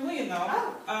question is for Lian, though.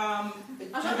 Do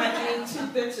you have any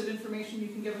tidbits of information you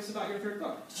can give us about your third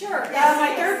book? Sure.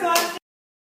 My third book.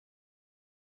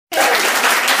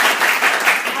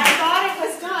 I thought it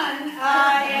was done,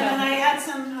 and then I had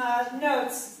some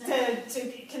notes to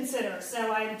consider.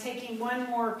 So I'm taking one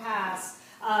more pass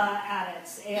at it,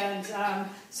 and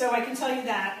so I can tell you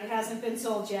that it hasn't been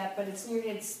sold yet, but it's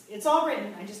all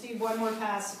written. I just need one more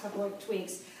pass, a couple of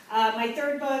tweaks. My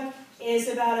third book is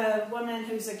about a woman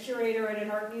who's a curator at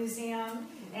an art museum,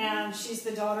 and she's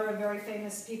the daughter of very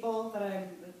famous people that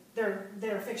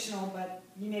they're fictional, but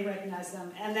you may recognize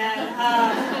them. And then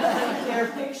they're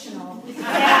fictional.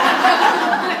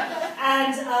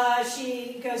 And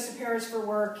she goes to Paris for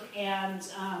work, and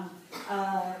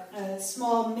a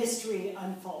small mystery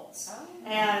unfolds.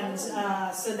 And so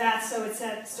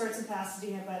it starts in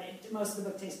Pasadena, but most of the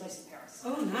book takes place in Paris.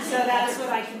 Oh, nice. So that's what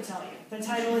I can tell you. The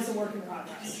title is a work in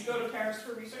progress. Did you go to Paris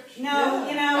for research? No,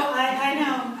 I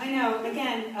know.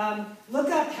 Again, look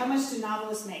up how much do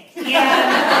novelists make.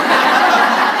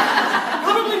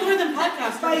 Probably more than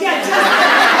podcasts. But yeah,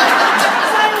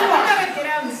 I gotta get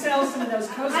out and sell some of those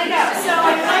coasters. I know. So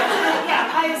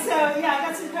I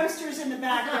got some coasters in the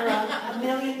back for $1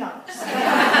 million.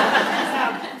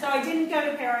 So I didn't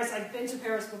go to Paris. I've been to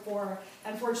Paris before.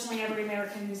 Unfortunately, every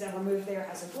American who's ever moved there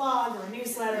has a blog or a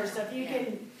newsletter. So if you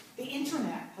can, the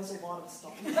internet has a lot of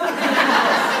stuff. But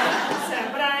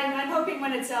I'm hoping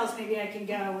when it sells, maybe I can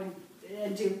go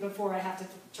and do it before I have to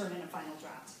turn in a final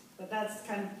draft. But that's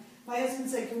kind of, my husband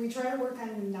said, can we try to work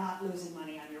on not losing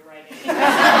money on your writing?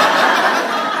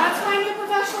 That's my new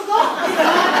professional goal.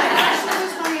 Actually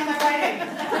lose money on my writing.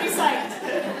 Pretty psyched.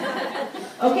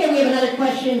 Okay, we have another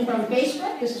question from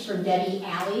Facebook. This is from Debbie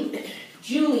Alley.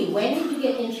 Julie, when did you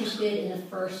get interested in the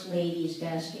First Lady's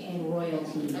Desk and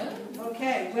royalty?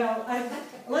 Okay, well,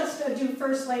 let's do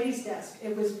First Lady's Desk.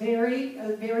 It was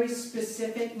a very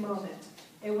specific moment.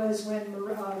 It was when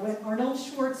Arnold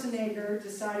Schwarzenegger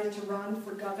decided to run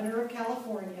for governor of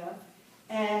California,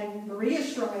 and Maria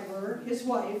Shriver, his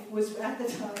wife, was at the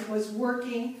time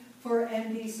working for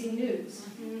NBC News.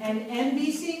 Mm-hmm. And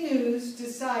NBC News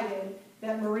decided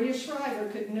that Maria Shriver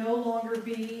could no longer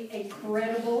be a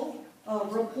credible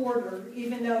reporter,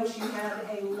 even though she had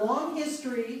a long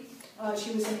history.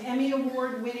 She was an Emmy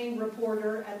Award-winning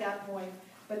reporter at that point.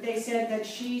 But they said that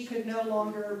she could no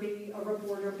longer be a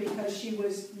reporter because she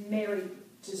was married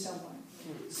to someone.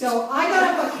 So I got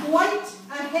up quite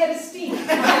a head of steam. If you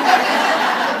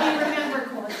remember,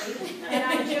 Courtney.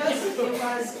 And it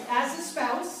was as a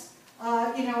spouse,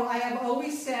 I have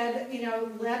always said,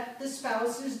 let the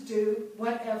spouses do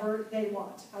whatever they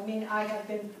want. I mean, I have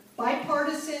been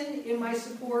bipartisan in my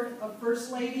support of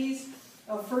first ladies,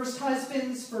 of first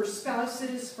husbands, first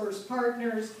spouses, first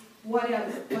partners,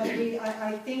 whatever. But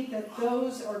I think that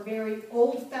those are very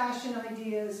old-fashioned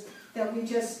ideas that we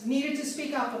just needed to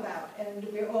speak up about. And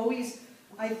we always,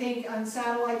 I think on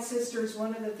Satellite Sisters,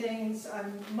 one of the things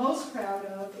I'm most proud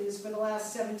of is for the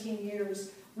last 17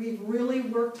 years, we've really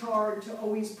worked hard to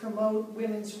always promote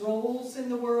women's roles in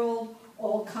the world,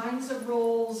 all kinds of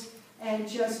roles, and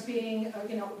just being,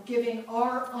 giving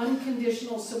our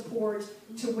unconditional support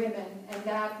to women, and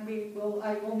that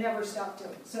I will never stop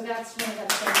doing. So that's one of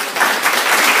the things.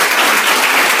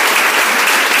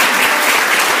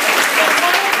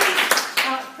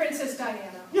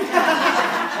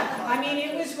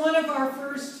 of our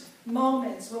first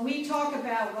moments when we talk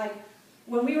about, like,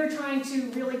 when we were trying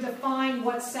to really define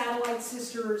what Satellite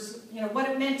Sisters, what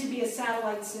it meant to be a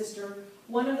satellite sister.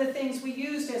 One of the things we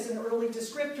used as an early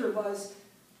descriptor was,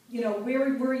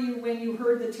 where were you when you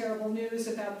heard the terrible news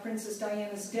about Princess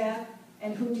Diana's death,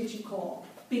 and who did you call?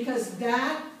 Because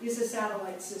that is a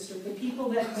satellite sister. The people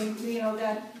that,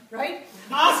 right?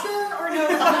 Oscar or no?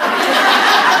 You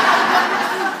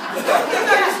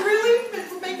guys really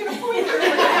making a point here.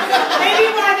 Maybe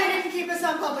why they didn't keep us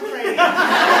on public radio.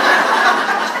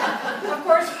 Of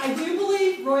course, I do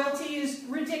believe royalty is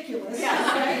ridiculous. Yeah.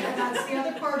 Right? And that's the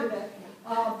other part of it.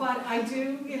 But I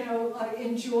do,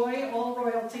 enjoy all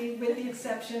royalty with the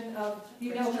exception of, who.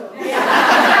 Do you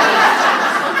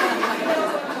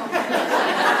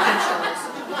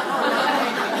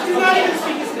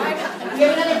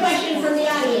have another question from the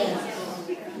audience?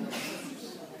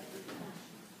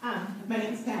 My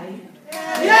name's Patty.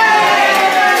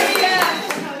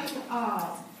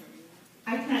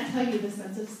 I can't tell you the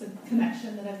sense of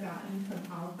connection that I've gotten from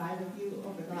all 5 of you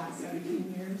over the last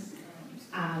 17 years.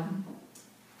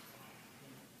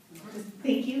 Just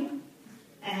thank you.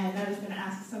 And I was going to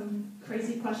ask some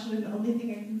crazy question, and the only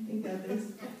thing I can think of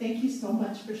is thank you so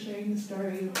much for sharing the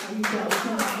story of how you dealt with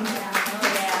your mom and dad.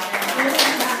 I went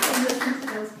back and listened to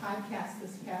those podcasts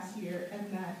this past year,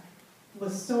 and that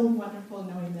was so wonderful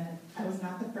knowing that I was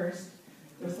not the first.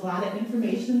 There was a lot of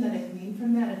information that I gleaned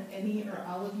from that. If any or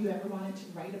all of you ever wanted to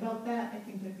write about that, I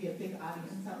think there'd be a big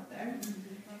audience out there.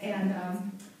 And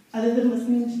other than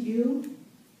listening to you,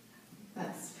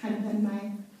 that's kind of been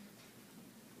my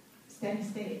steady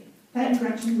state. That and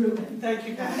Gretchen Rubin. Thank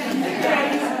you, Pat.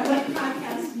 What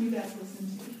podcasts do you guys listen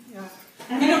to? Yeah.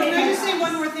 And Can I just say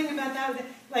one more thing about that?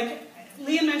 Like,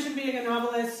 Leah mentioned being a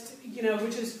novelist,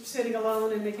 which is sitting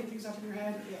alone and making things up in your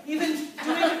head. Even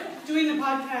doing the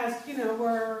podcast,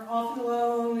 we're often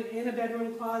alone in a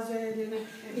bedroom closet, and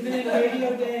even in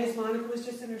radio days, Monica was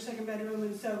just in her second bedroom,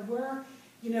 and so we're,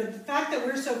 the fact that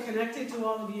we're so connected to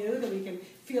all of you, that we can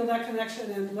feel that connection,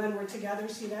 and when we're together,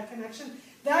 see that connection,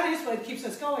 that is what keeps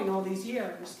us going all these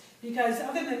years. Because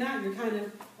other than that, you're kind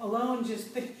of alone,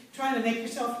 just trying to make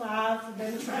yourself laugh, and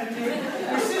then trying to make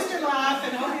your sister laugh,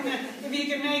 and hoping that if you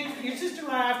can make your sister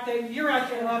laugh, then you're out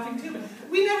there laughing too. But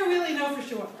we never really know for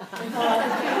sure.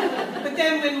 But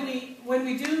then when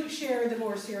we do share the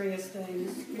more serious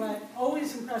things, what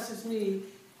always impresses me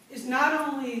is not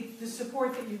only the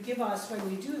support that you give us when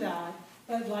we do that,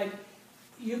 but like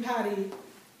you, Patty,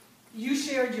 you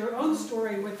shared your own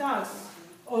story with us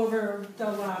over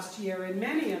the last year, and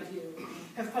many of you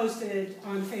have posted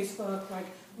on Facebook like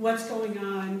what's going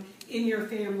on in your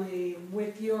family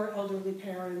with your elderly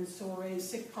parents or a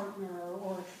sick partner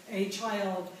or a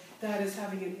child that is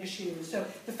having an issue. So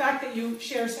the fact that you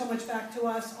share so much back to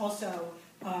us also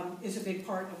is a big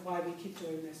part of why we keep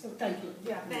doing this. So thank you.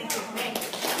 Yeah, thank you. Thank you.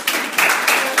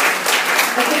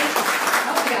 Okay.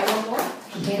 Oh, we got one more.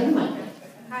 Hand the mic.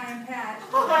 Hi, I'm Pat.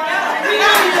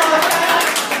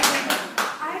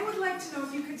 I would like to know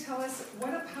if you could tell us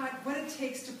what it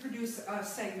takes to produce a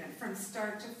segment from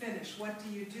start to finish. What do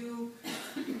you do?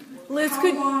 Liz,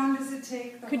 How long does it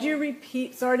take? Could you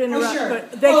repeat? Sorry to interrupt, sure.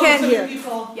 but they can't hear.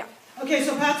 Yeah. Okay,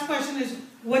 so Pat's question is,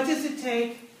 what does it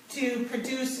take to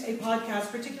produce a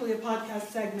podcast, particularly a podcast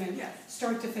segment,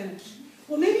 start to finish?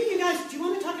 Well, maybe you guys, do you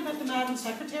want to talk about the Madam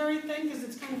Secretary thing? Because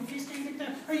it's kind of a freestanding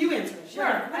thing. Or you answer it.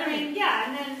 Sure. I mean, yeah,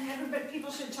 and then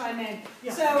people should chime in.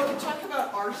 Yeah. So talk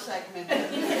about our segment. Monica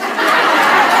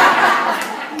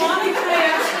and I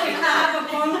actually have a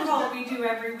phone call we do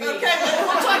every week. Okay,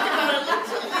 we'll talk about it.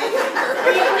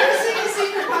 Are you producing a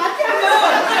secret podcast?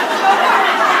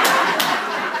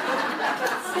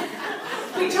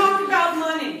 We talk about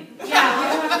money. Yeah, we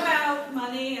talk about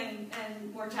money and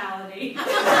mortality.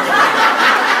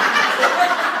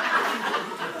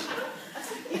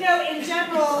 In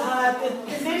general,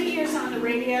 the many years on the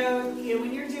radio,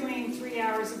 when you're doing 3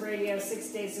 hours of radio 6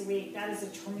 days a week, that is a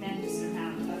tremendous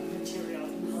amount of material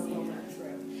we're going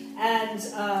through. And,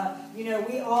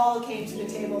 we all came to the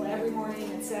table every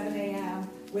morning at 7 a.m.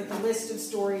 with a list of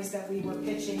stories that we were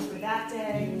pitching for that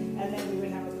day, and then we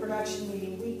would have a production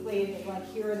meeting weekly, and like,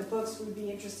 here are the books we'd be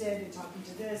interested in talking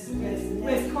to this and this and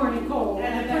this. With Corny Cole.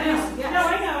 And the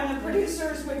and the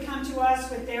producers would come to us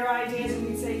with their ideas, and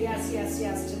we'd say yes, yes,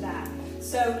 yes to that.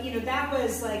 So, that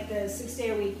was like the 6 day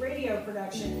a week radio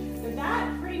production, but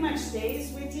that pretty much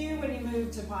stays with you when you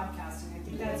move to podcasting.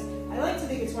 I like to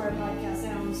think it's why our podcast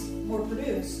sounds more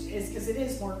produced, is because it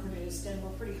is more produced, and we're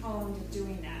pretty honed at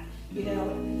doing that. You know,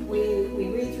 we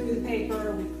read through the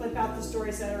paper, we clip out the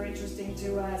stories that are interesting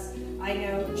to us. I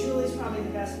know Julie's probably the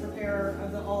best preparer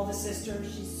of all the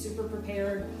sisters. She's super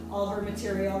prepared, all her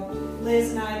material.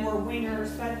 Liz and I more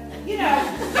wingers, but you know,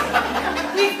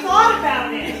 we've thought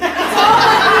about it.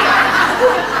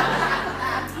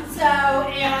 It's all so,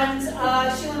 and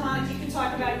Sheila and Monica, you can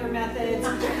talk about your methods.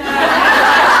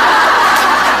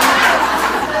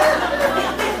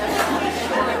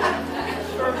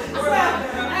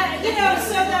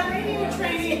 So that radio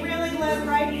training really led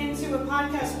right into a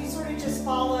podcast. We sort of just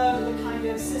follow the kind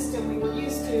of system we were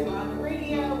used to on the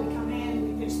radio. We come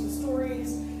in, we pitch the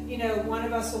stories. You know, one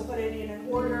of us will put it in an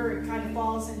order. It kind of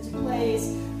falls into place.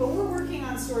 But we're working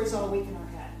on stories all week in our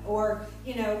head. Or,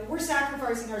 you know, we're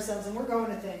sacrificing ourselves and we're going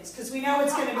to things because we know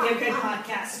it's going to be a good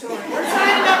podcast story. We're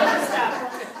signing up for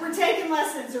stuff. We're taking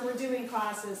lessons or we're doing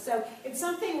classes. So it's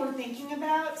something we're thinking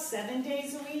about 7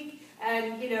 days a week.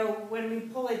 And, you know, when we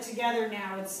pull it together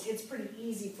now, it's pretty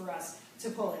easy for us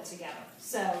to pull it together.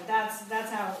 So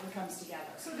that's how it comes together.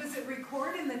 So does it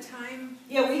record in the time?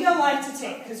 Yeah, we go live to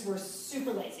tape because we're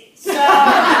super lazy. So other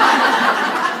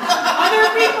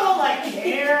people like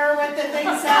care what the thing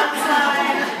sounds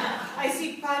like. I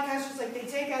see podcasters like they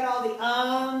take out all the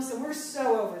ums, and we're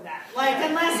so over that. Like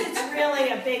unless it's really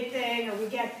a big thing, or we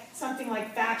get something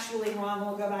like factually wrong,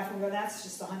 we'll go back and go, that's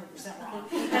just 100% wrong.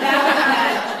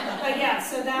 But yeah,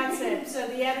 so that's it. So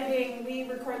the editing, we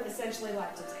record essentially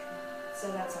live to tape.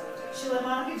 So that's how we do it. Sheila,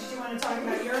 Monica, did you want to talk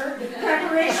about your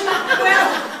preparation?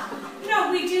 Well,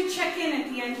 no, we do check in at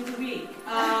the end of the week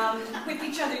with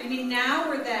each other. You mean now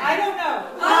or then? I don't know.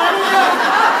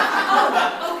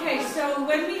 Okay. So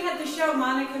when we had the show,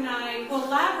 Monica and I, well,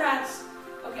 Lab Rats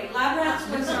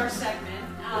was our segment,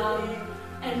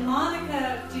 and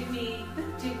Monica did me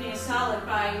a solid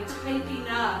by typing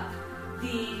up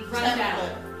the rundown.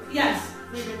 Template. Yes.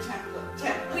 We had a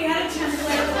template. We had a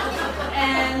template,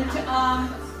 and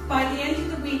by the end of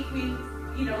the week,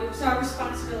 it was our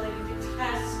responsibility to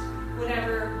test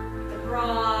whatever the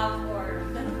broth or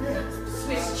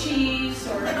Swiss cheese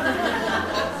or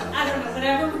I don't know,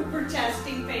 whatever we were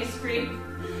testing, pastry.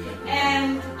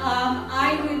 And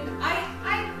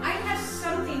I have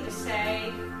something to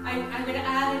say. I would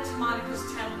add it to Monica's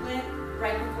template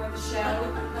right before the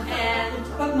show.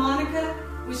 But Monica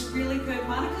was really good.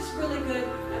 Monica's really good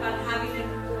about having an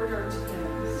order to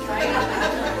things, right?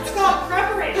 It's called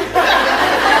preparation.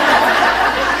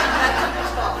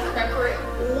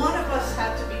 One of us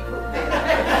had to be prepared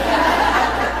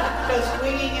because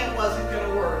winging it wasn't going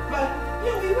to work. But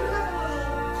we would have a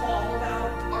little call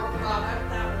about our product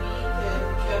that week. And do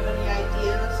you have any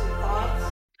ideas and thoughts?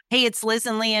 Hey, it's Liz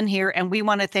and Leanne here, and we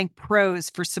want to thank Prose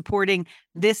for supporting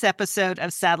this episode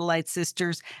of Satellite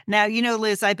Sisters. Now,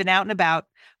 Liz, I've been out and about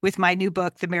with my new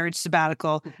book, The Marriage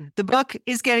Sabbatical. The book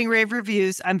is getting rave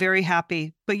reviews. I'm very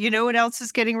happy. But you know what else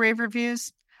is getting rave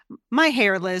reviews? My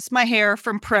hair, Liz. My hair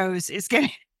from Prose is getting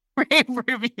rave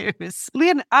reviews.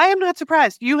 Leanne, I am not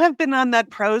surprised. You have been on that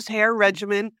Prose hair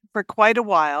regimen for quite a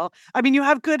while. I mean, you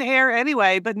have good hair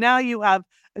anyway, but now you have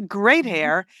great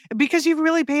hair because you've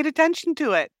really paid attention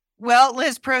to it. Well,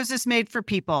 Liz, Prose is made for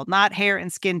people, not hair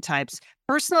and skin types.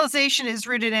 Personalization is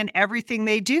rooted in everything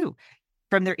they do,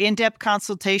 from their in-depth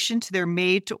consultation to their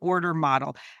made-to-order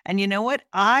model. And you know what?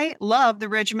 I love the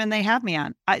regimen they have me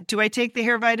on. Do I take the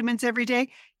hair vitamins every day?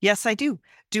 Yes, I do.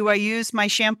 Do I use my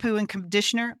shampoo and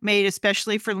conditioner made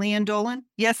especially for Leanne Dolan?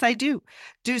 Yes, I do.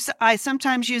 Do I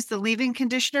sometimes use the leave-in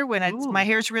conditioner when my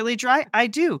hair's really dry? I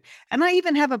do. And I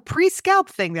even have a pre-scalp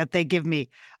thing that they give me.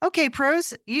 Okay,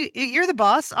 Prose, you're the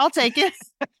boss. I'll take it.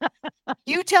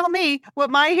 You tell me what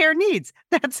my hair needs.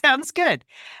 That sounds good.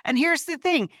 And here's the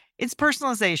thing. It's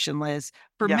personalization, Liz.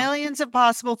 For millions of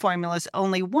possible formulas,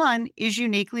 only one is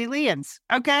uniquely Leanne's.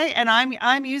 Okay? And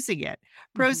I'm using it.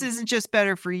 Prose isn't just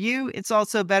better for you, it's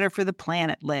also better for the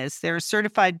planet, Liz. They're a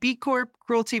certified B Corp,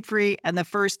 cruelty-free, and the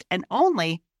first and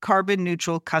only carbon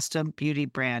neutral custom beauty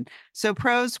brand. So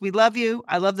Prose, we love you.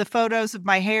 I love the photos of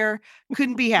my hair.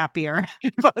 Couldn't be happier.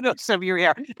 Photos of your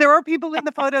hair. There are people in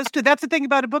the photos too. That's the thing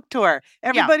about a book tour.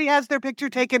 Everybody has their picture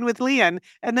taken with Leanne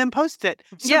and then post it.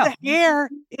 So the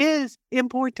hair is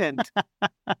important.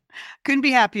 Couldn't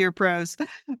be happier, Prose.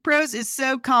 Prose is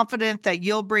so confident that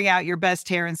you'll bring out your best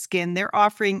hair and skin. They're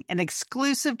offering an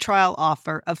exclusive trial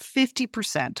offer of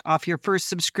 50% off your first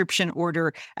subscription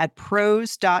order at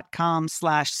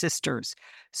prose.com/sisters.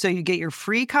 So you get your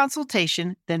free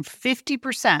consultation, then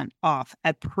 50% off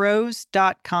at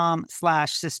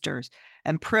prose.com/sisters.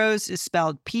 And Prose is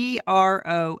spelled Prose.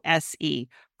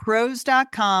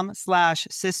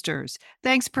 Prose.com/sisters.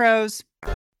 Thanks, Prose.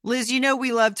 Liz, you know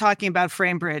we love talking about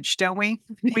FrameBridge, don't we?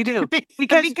 We do.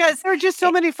 Because there are just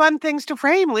so many fun things to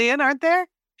frame, Leanne, aren't there?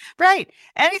 Right.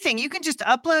 Anything. You can just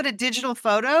upload a digital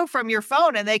photo from your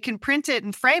phone and they can print it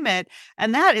and frame it.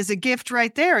 And that is a gift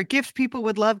right there, a gift people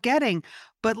would love getting.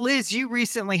 But Liz, you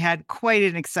recently had quite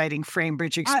an exciting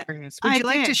FrameBridge experience. Would you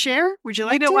like to share? Would you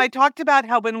like to? I talked about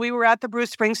how when we were at the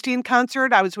Bruce Springsteen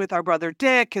concert, I was with our brother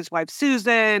Dick, his wife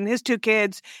Susan, his 2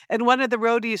 kids, and one of the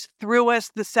roadies threw us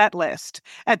the set list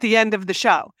at the end of the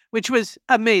show, which was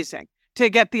amazing to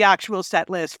get the actual set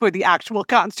list for the actual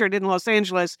concert in Los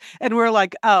Angeles. And we're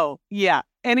like, oh, yeah,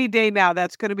 any day now,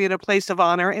 that's going to be in a place of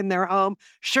honor in their home.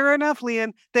 Sure enough,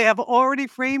 Leanne, they have already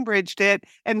FrameBridged it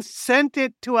and sent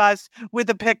it to us with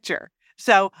a picture.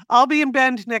 So I'll be in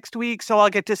Bend next week, so I'll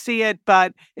get to see it.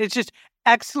 But it's just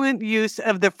excellent use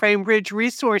of the FrameBridge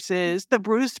resources, the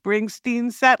Bruce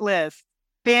Springsteen set list.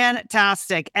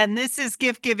 Fantastic. And this is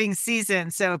gift giving season.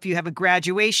 So if you have a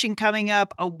graduation coming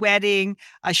up, a wedding,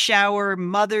 a shower,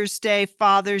 Mother's Day,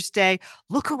 Father's Day,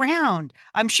 look around.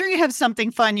 I'm sure you have something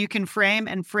fun you can frame,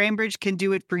 and FrameBridge can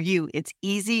do it for you. It's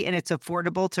easy and it's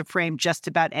affordable to frame just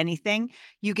about anything.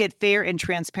 You get fair and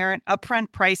transparent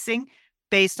upfront pricing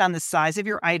based on the size of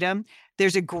your item.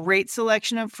 There's a great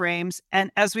selection of frames.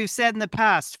 And as we've said in the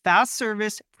past, fast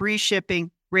service, free shipping,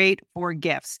 great for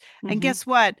gifts. And guess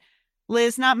what?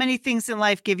 Liz, not many things in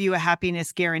life give you a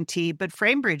happiness guarantee, but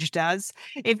FrameBridge does.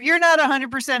 If you're not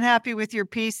 100% happy with your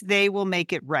piece, they will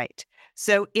make it right.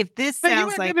 So if this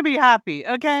sounds like... You're going to be happy,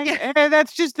 okay?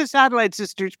 That's just the Satellite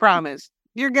Sisters promise.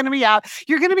 You're going to be out.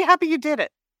 You're going to be happy you did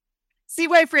it. See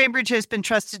why FrameBridge has been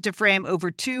trusted to frame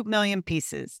over 2 million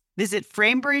pieces. Visit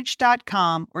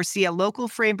framebridge.com or see a local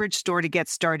FrameBridge store to get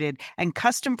started and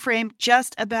custom frame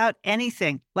just about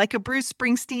anything, like a Bruce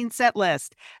Springsteen set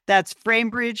list. That's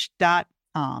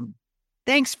framebridge.com.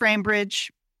 Thanks,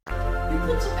 FrameBridge. We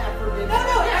put some effort in.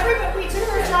 No, everybody, we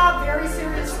took our job very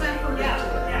seriously. It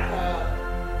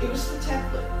was the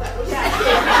template. That was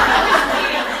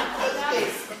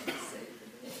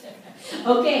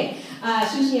Okay,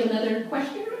 Susan, you have another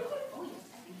question?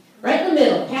 Right in the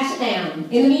middle, pass it down.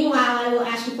 In the meanwhile, I will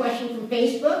ask a question from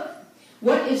Facebook.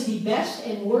 What is the best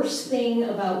and worst thing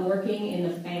about working in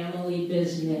the family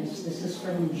business? This is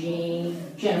from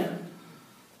Jennifer.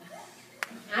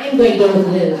 I am going to go with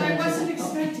Liz. I wasn't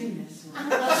expecting this one.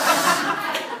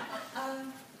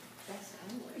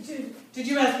 Did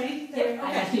you ask me? Okay.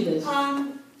 I asked you, Liz.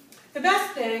 The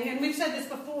best thing, and we've said this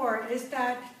before, is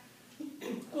that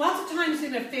lots of times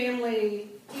in a family,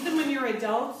 even when you're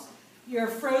adults, you're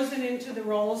frozen into the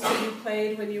roles that you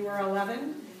played when you were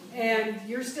 11, and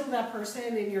you're still that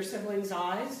person in your siblings'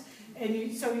 eyes,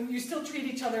 and so you still treat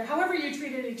each other however you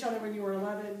treated each other when you were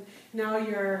 11. Now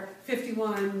you're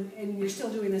 51, and you're still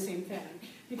doing the same thing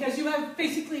because you have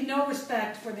basically no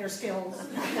respect for their skills, or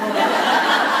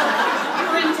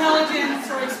intelligence,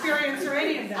 or experience, or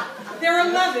any of that. They're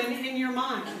 11 in your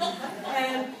mind,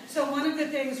 and so one of the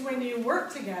things when you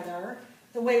work together,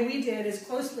 the way we did, as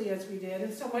closely as we did,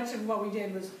 and so much of what we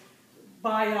did was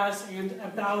by us and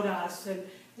about us, and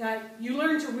that you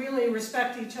learn to really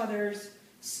respect each other's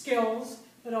skills,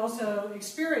 but also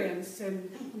experience.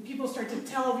 And when people start to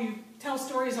tell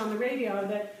stories on the radio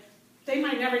that they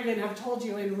might never even have told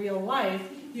you in real life,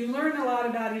 you learn a lot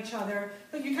about each other,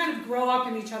 but you kind of grow up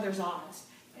in each other's eyes.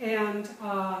 And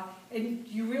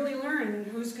you really learn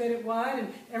who's good at what,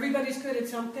 and everybody's good at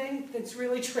something. That's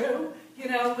really true. You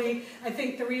know, I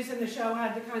think the reason the show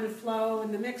had the kind of flow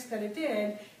and the mix that it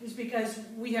did is because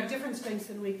we have different strengths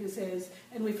and weaknesses,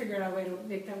 and we figured out a way to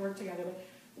make that work together. But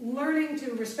learning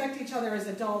to respect each other as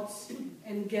adults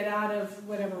and get out of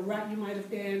whatever rut you might have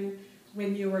been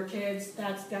when you were kids,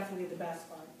 that's definitely the best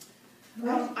part.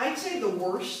 I'd say the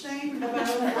worst thing about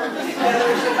working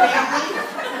together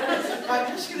as a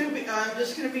family, I'm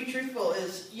just gonna be truthful,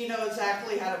 is you know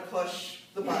exactly how to push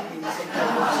the buttons of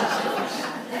your sisters.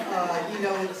 You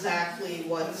know exactly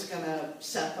what's gonna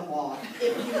set them off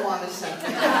if you want to set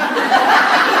them off.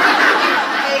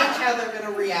 Gauge how they're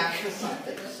gonna react to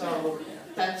something. So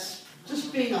that's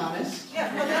just being honest.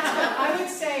 Yeah, well, that's what I would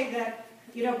say that.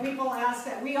 You know, people ask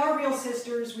that. We are real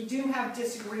sisters. We do have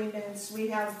disagreements. We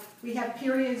have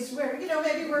periods where, you know,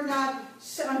 maybe we're not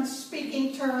on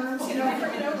speaking terms,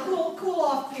 cool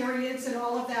off periods and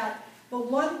all of that.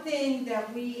 But one thing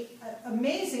that we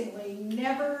amazingly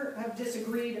never have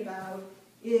disagreed about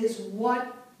is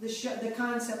what the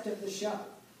concept of the show.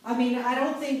 I mean, I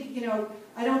don't think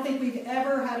we've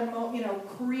ever had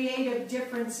creative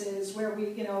differences where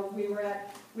we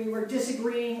were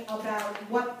disagreeing about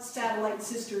what Satellite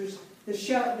Sisters, the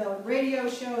show, the radio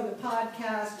show, the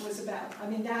podcast was about. I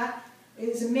mean, that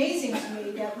is amazing to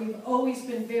me that we've always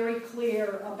been very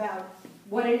clear about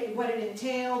what it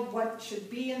entailed, what should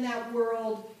be in that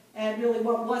world, and really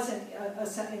what wasn't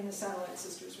in the Satellite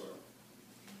Sisters world.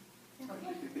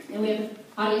 And we have an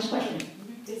audience question.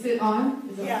 Is it on?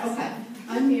 Is it Yes. Okay.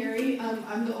 I'm Mary.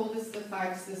 I'm the oldest of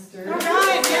 5 sisters. All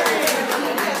right, Mary.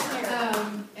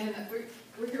 And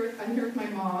we're here. I'm here with my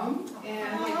mom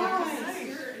and my younger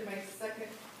sister and my second.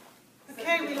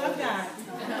 Okay, we love that.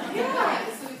 Yeah.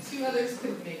 So 2 others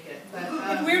couldn't make it. But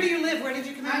And where do you live? Where did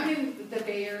you come I'm from? in the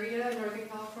Bay Area, Northern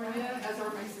California, as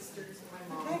are my sisters and my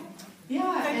mom. Okay.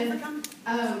 Yeah, Thank you for and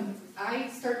coming. I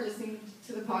started listening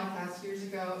to the podcast years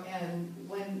ago, and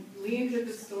when Liam did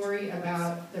the story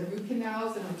about the root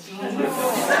canals and the genes, I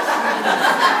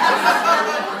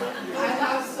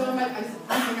laughed so much. I said,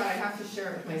 "Oh my God, I have to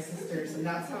share it with my sisters," and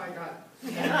that's how I got. Oh,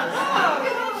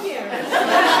 thank you.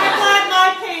 I'm glad my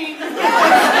pain.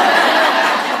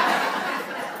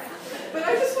 But I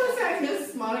just want to say I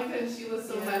miss Monica and Sheila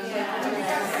so much.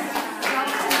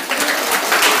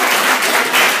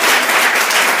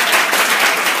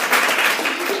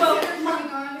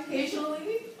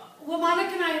 Well,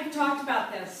 Monica and I have talked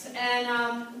about this, and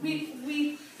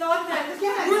we thought that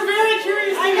We're very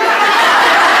curious. I know.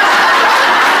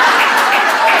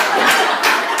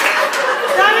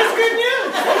 That is good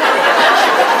news.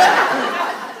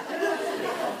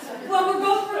 Well, we're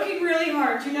both working really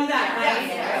hard. You know that, right?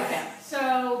 Yes. Okay.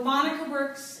 So Monica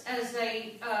works as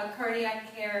a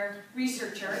cardiac care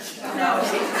researcher. No.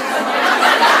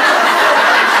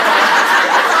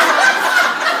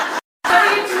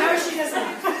 No, she doesn't.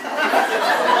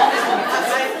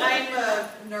 I'm a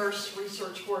nurse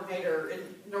research coordinator in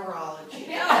neurology.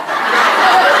 I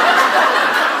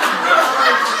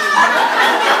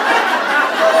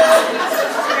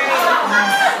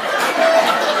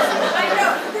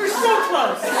know. We're so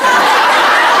close.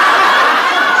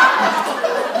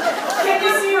 Can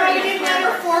you see why you didn't let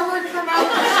her forward promote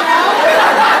the show?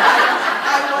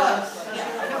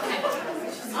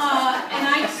 And I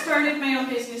started my own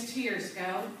business 2 years ago.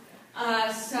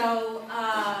 So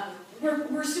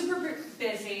we're super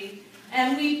busy,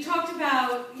 and we talked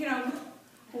about,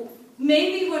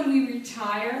 maybe when we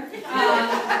retire,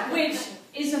 which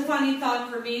is a funny thought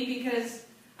for me because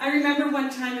I remember one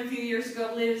time a few years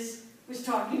ago, Liz was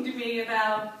talking to me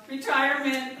about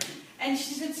retirement, and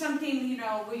she said something,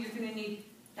 well, you're going to need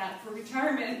that for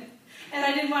retirement, and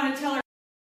I didn't want to tell her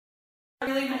a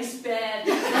really nice bed.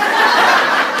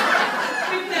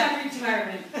 With that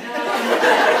retirement.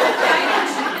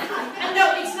 And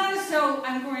no, it's not as though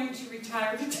I'm going to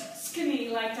retire to Tuscany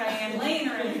like Diane Lane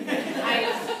or anything.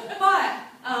 But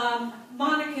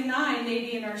Monica and I,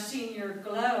 maybe in our senior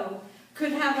glow,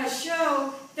 could have a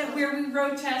show where we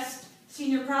road test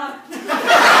senior product.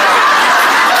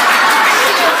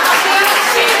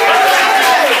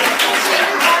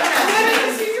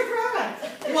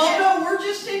 Well, no, we're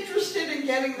just interested in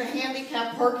getting the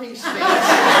handicap parking space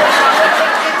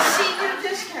and senior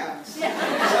discounts. So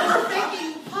we're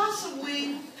thinking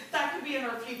possibly that could be in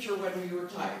our future when we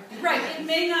retire. Right, it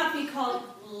may not be called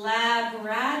lab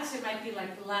rats, it might be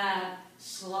like lab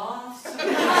sloths. From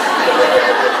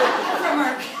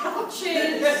our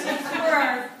couches, or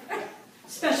our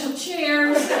special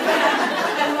chairs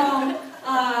at home.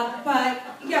 But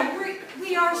yeah,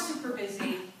 we are super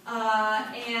busy.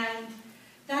 And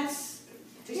that's...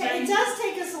 Yeah, it does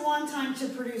take us a long time to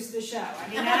produce the show. I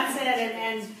mean, that's it.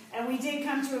 And we did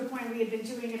come to a point we had been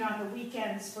doing it on the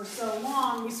weekends for so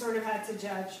long, we sort of had to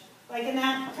judge. And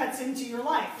that cuts into your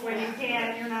life when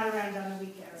you're not around on the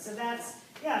weekends. So that's,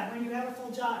 when you have a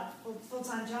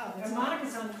full-time job. And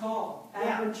Monica's on call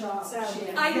at her job. So,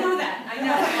 I know that.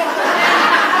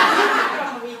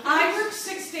 I work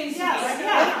 6 days a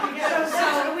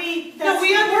week. So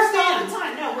we work all the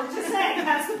time. No, we're just saying,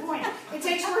 that's the point. It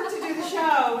takes work to do the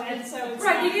show, and so it's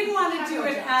right, you didn't want to do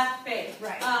it half-baked.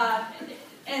 Right.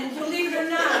 And believe it or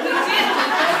not, we did.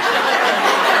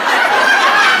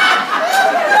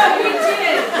 We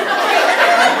did.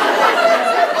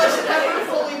 It wasn't ever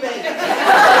fully baked.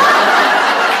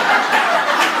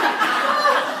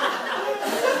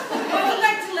 Well, I'd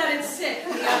like to let it sit.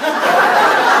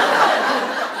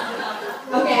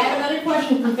 Okay, I have another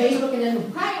question from Facebook, and then we're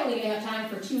probably only going to have time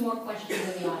for 2 more questions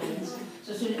in the audience.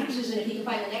 So Susan, if you can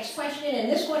find the next question, and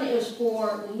this one is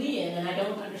for Leanne, and I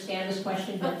don't understand this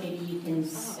question, but maybe you can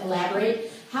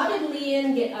elaborate. How did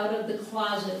Leanne get out of the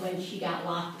closet when she got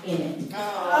locked in it?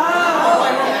 I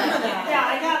remember that. Yeah,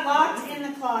 I got locked in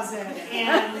the closet,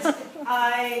 and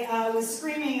I was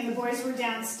screaming, and the boys were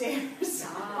downstairs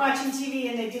watching TV,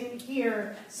 and they didn't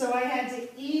hear, so I had to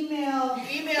email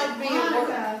You emailed me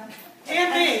Monica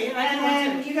And me. And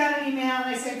then you got an email,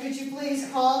 and I said, could you please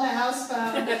call the house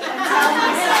phone and tell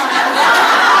my son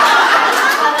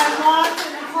that I'm locked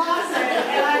in the closet?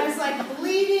 And I was like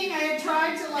bleeding. I had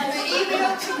tried to like... The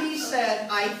email to me said,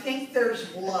 I think there's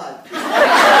blood. And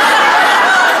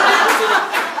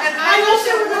I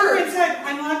also remember it said,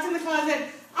 I'm locked in the closet.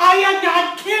 I am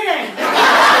not kidding.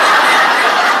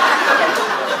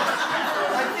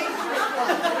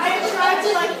 I had tried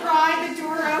to like pry the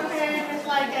door open with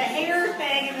like a hair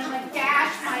thing and then like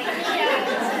gash my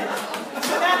hand.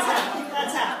 So that's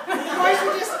how. Of course,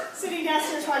 we're just sitting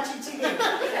downstairs watching TV.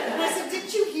 And I said,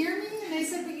 didn't you hear me? And they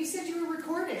said, but you said you were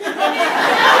recording. Okay,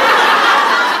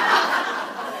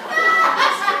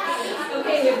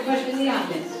 we have a question in the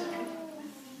audience.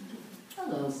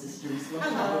 Hello, sisters. Love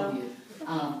Hello. all of you.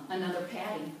 Another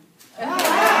Patty.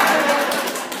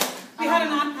 We had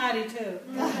an Aunt Patty too.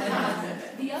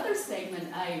 The other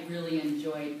segment I really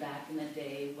enjoyed back in the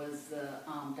day was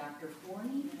Dr.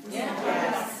 Forney.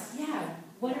 Yes. Yeah.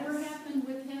 Whatever happened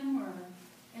with him, or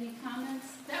any comments?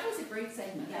 That was a great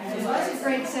segment. It was a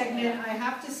great segment. I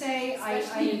have to say,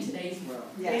 especially in today's world.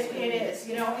 It is.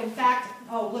 You know, in fact,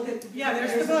 look at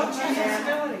there's the book.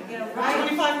 Civility. You know, right.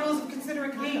 25 Rules of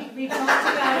Considerate Conduct. We talked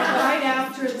about it right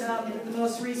after the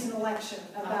most recent election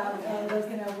about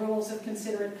the rules of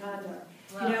considerate conduct.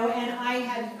 You know, and I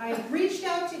had reached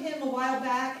out to him a while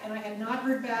back, and I had not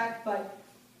heard back, but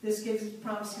this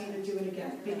prompts me to do it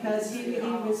again because he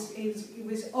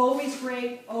was always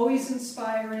great, always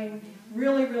inspiring,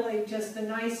 really, really just the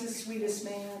nicest, sweetest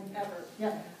man ever.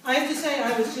 Yeah. I have to say,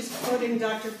 I was just quoting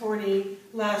Dr. Forney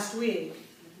last week.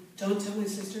 Don't tell my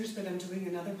sisters, but I'm doing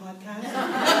another podcast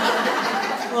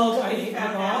called I Hate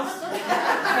My Boss.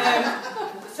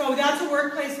 So that's a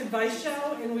workplace advice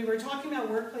show, and we were talking about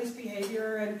workplace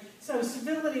behavior, and so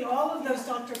civility, all of those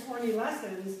Dr. Forney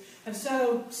lessons have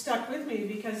so stuck with me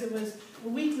because it was a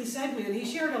weekly segment. He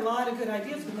shared a lot of good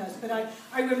ideas with us, but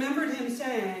I remembered him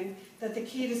saying that the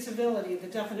key to civility, the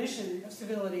definition of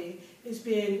civility, is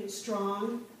being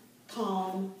strong,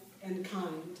 calm, and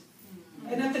kind.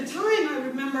 And at the time, I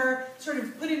remember sort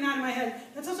of putting that in my head.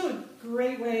 That's also a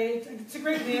great way, it's a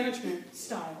great management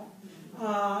style.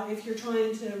 If you're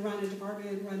trying to run a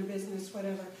department, run a business,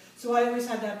 whatever. So I always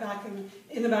had that back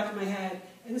in the back of my head.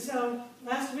 And so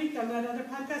last week on that other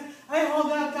podcast, I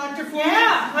hauled out Dr. Forney.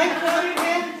 Yeah. I quoted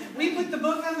him. We put the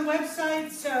book on the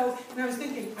website. And I was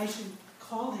thinking I should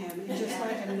call him and just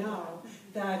let him know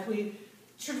that we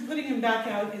sort of putting him back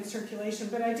out in circulation.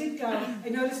 But I did go. I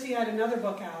noticed he had another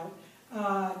book out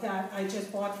that I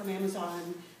just bought from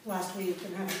Amazon last week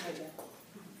and haven't read yet.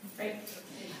 Great.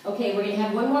 Okay, we're going to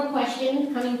have one more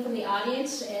question coming from the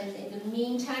audience, and in the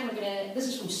meantime, this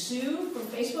is from Sue from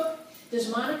Facebook. Does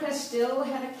Monica still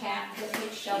have a cat that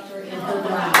takes shelter in her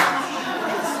garage?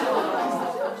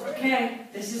 Okay,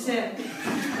 this is it.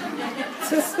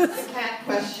 The cat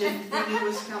question we knew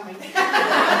was coming.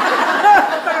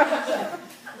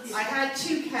 I had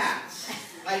 2 cats.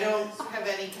 I don't have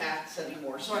any cats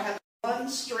anymore. So I had one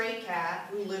stray cat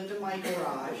who lived in my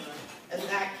garage. And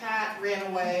that cat ran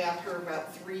away after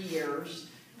about 3 years.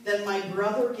 Then my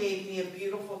brother gave me a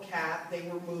beautiful cat. They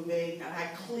were moving. I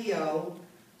had Cleo,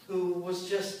 who was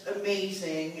just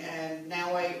amazing. And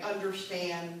now I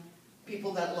understand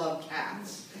people that love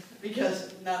cats.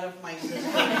 Because none of my sisters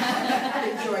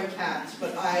enjoy cats.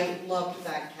 But I loved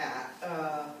that cat.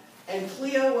 And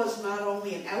Cleo was not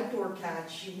only an outdoor cat,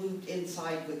 she moved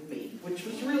inside with me, which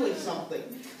was really something,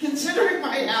 considering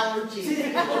my allergies.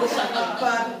 It was something.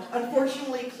 But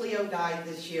unfortunately, Cleo died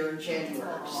this year in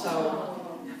January, so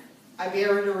I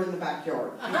buried her in the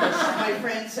backyard because my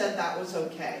friend said that was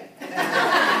okay.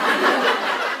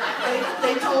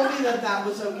 They told me that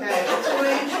was okay. And so I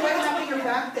enjoy having her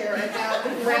back there, and now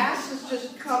the grass is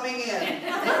just coming in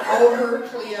over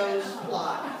Cleo's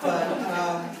plot. But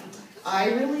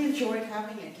I really enjoyed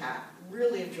having a cat.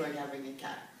 Really enjoyed having a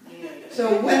cat.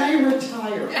 So when I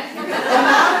retire, a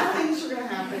lot of things are going to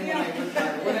happen when I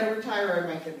retire. When I retire, I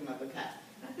might get another cat.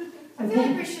 I feel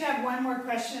like we should have one more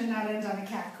question and not end on a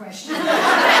cat question. One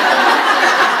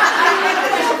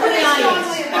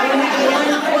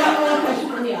more question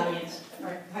from the audience.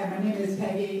 Hi, my name is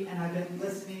Peggy, and I've been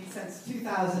listening since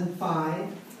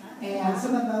 2005. And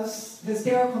some of the most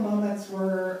hysterical moments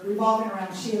were revolving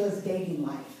around Sheila's dating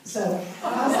life. So,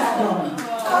 how's that going?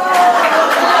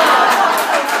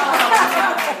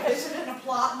 Isn't it a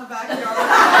plot in the backyard?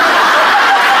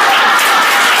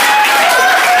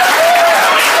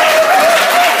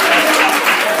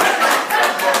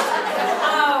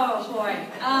 Oh, boy.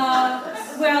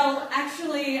 Well,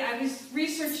 actually, I was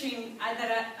researching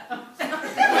that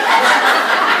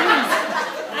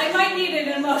I might need an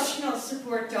emotional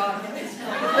support dog.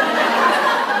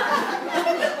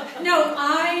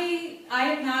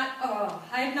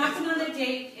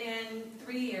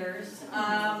 years.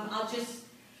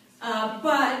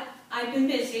 But I've been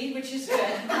busy, which is good.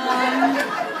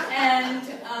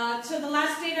 So the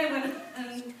last date I went,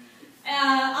 and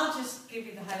I'll just give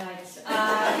you the highlights. It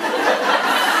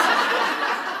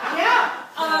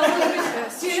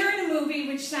was dinner and a movie,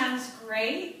 which sounds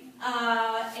great.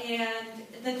 And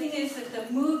the thing is that the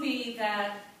movie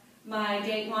that my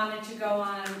date wanted to go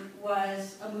on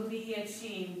was a movie he had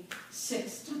seen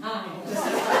 6 times.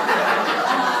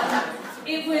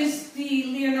 It was the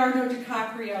Leonardo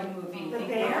DiCaprio movie. The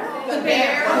Bear? The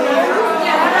Bear.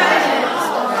 Yeah.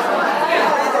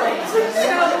 So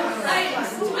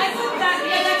I thought that,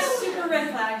 that's super red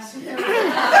flag. Super red flag.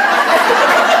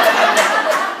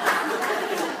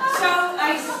 So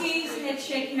I sneezed and it's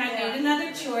shaking. I made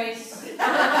another choice.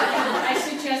 I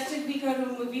suggested we go to a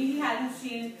movie he hadn't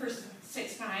seen for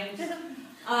 6 times.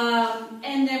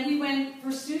 And then we went for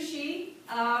sushi.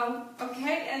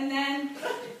 Okay, and then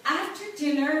after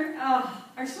dinner,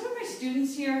 are some of my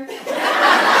students here?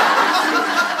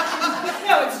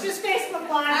 No, it's just Facebook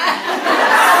Live.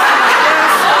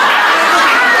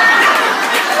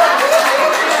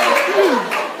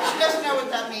 She doesn't know what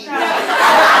that means.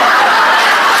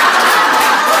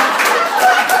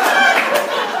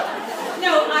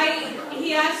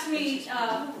 He asked me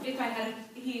if I had,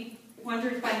 he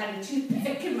wondered if I had a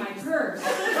toothpick in my purse.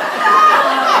 And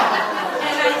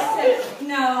I said,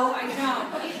 no, I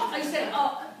don't. I said,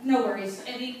 oh, no worries.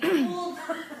 And he pulled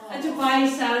a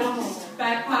device out of his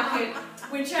back pocket,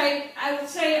 which I would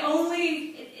say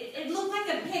only, it looked like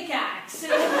a pickaxe.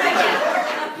 It looked like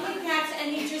a pickaxe,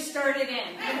 and he just started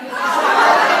in. I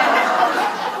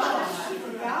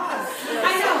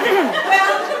know.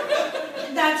 Well,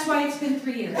 that's why it's been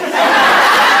 3 years.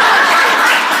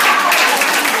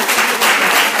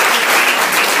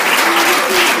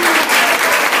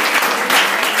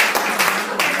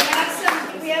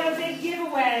 We have a big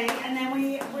giveaway, and then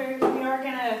we are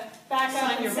going to back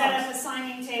up and set up a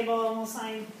signing table, and we'll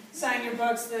sign your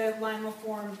books. The line will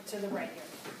form to the right here.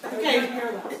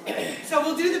 Okay, so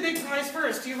we'll do the big prize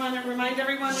first. Do you want to remind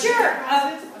everyone? Sure.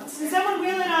 Can someone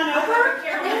wheel it on over?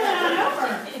 Wheel it on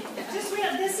over. Just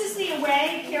wheel. This is the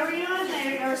Away carry-on.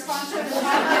 They are a sponsor of the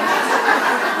podcast.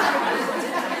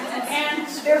 And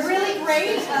they're really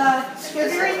great. They're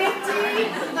very nifty.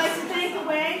 I'd like to thank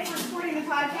Away for supporting the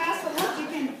podcast. But look, you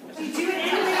do it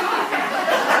any way you want.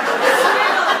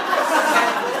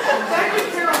 Thank you,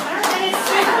 Carol. And it's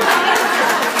super light.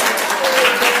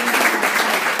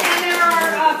 And there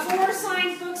are 4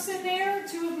 signed books in there,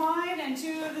 2 of mine and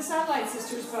 2 of the Satellite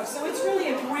Sisters books. So it's really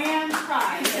a grand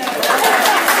prize. So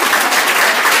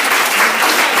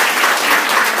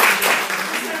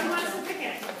who wants to pick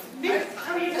it?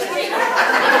 Oh, you pick it?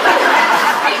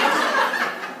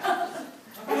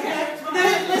 Okay.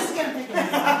 Then Liz is going to pick it.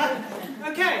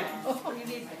 Okay.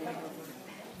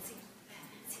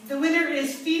 The winner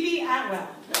is Phoebe Atwell.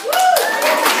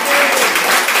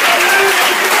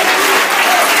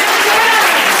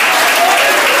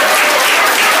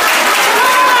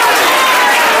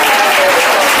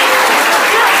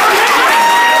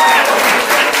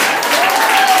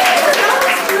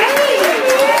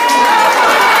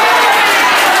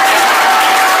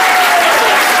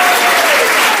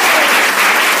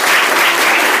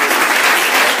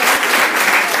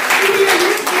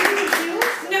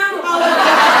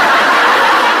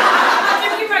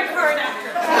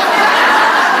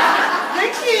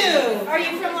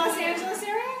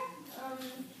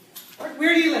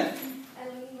 Where do you live? I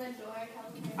live in Medora,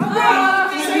 California.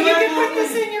 Oh, great. So you can put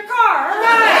this in your car. All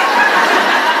right.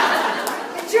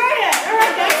 Enjoy it. All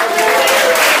right, guys.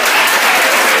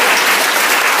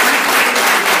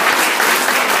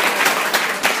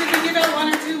 Should we give out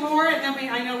 1 or 2 more, and then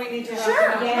I know we need to wrap it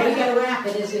up. Yeah, we gotta wrap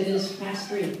it. It is past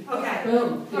 3. Okay.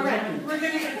 Boom. All right.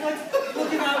 We'll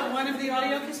give out one of the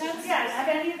audio cassettes. Yes. Have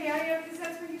any of the audio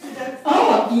cassettes for you today?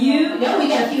 Oh, you? No, we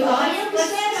got a few audio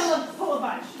Let's cassettes. pull a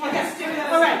bunch. Okay.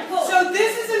 All right. So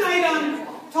this is an item.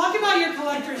 Talk about your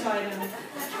collector's item.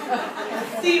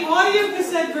 The audio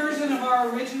cassette version of our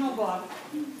original book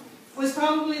was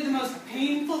probably the most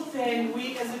painful thing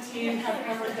we as a team have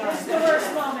ever done. It's the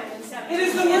worst moment in 7 It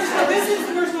is the worst. This is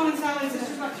the worst moment in Satellite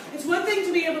Sisters. It's one thing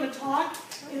to be able to talk.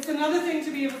 It's another thing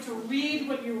to be able to read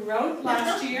what you wrote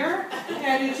last year.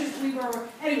 And it's just,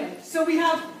 anyway, so we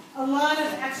have a lot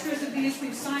of extras of these.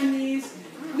 We've signed these.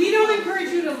 We don't encourage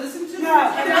you to listen to them.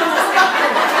 No.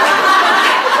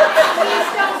 Please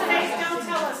don't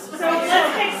tell us. So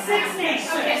let's pick 6 names.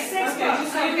 Okay, 6 books.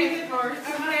 Just read it first.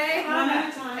 Okay. One at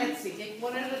a time. Let's see, take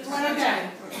one at a time. Okay.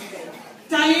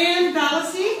 Diane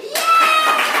Balassi.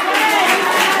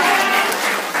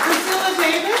 Priscilla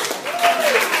Davis.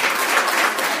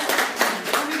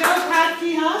 And we got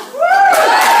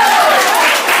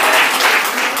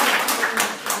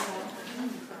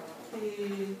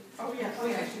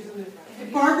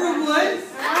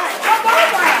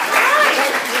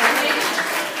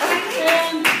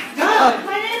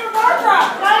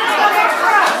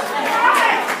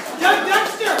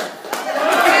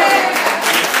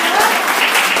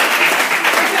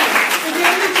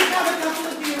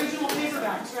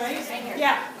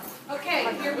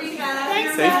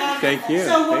Thank you.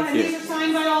 So Thank you. these are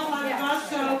signed by all 5 of us.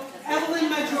 So Evelyn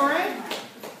Maggiore.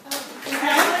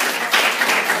 Okay.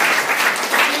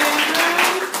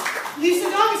 And Lisa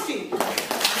D'Agostine.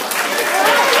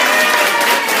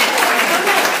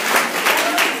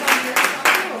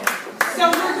 So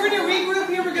we're going to regroup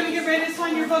here. We're going to get ready to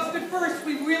sign your books. But first,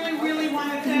 we really, really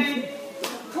want to thank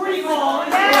Courtney Hall.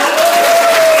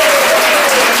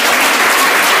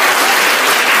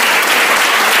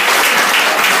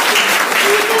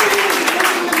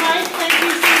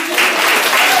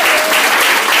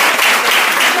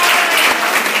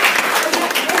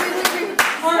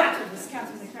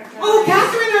 Oh,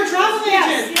 Catherine, our travel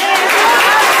agent.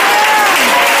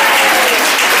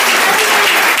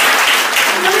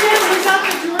 Everyone who's out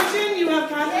to Georgian, you have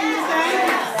Catherine to say.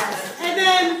 And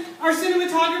then our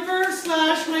cinematographer /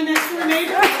 my next door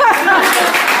neighbor. So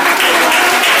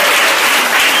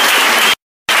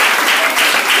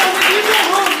when you get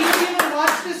home, you'll be able to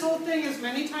watch this whole thing as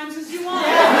many times as you want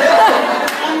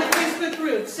on the Facebook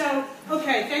group. So,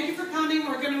 okay, thank you for coming.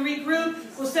 We're going to regroup.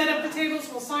 We'll set up the tables.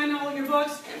 We'll sign all of your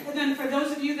books. And then for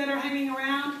those of you that are hanging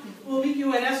around, we'll meet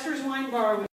you at Esther's Wine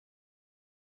Bar.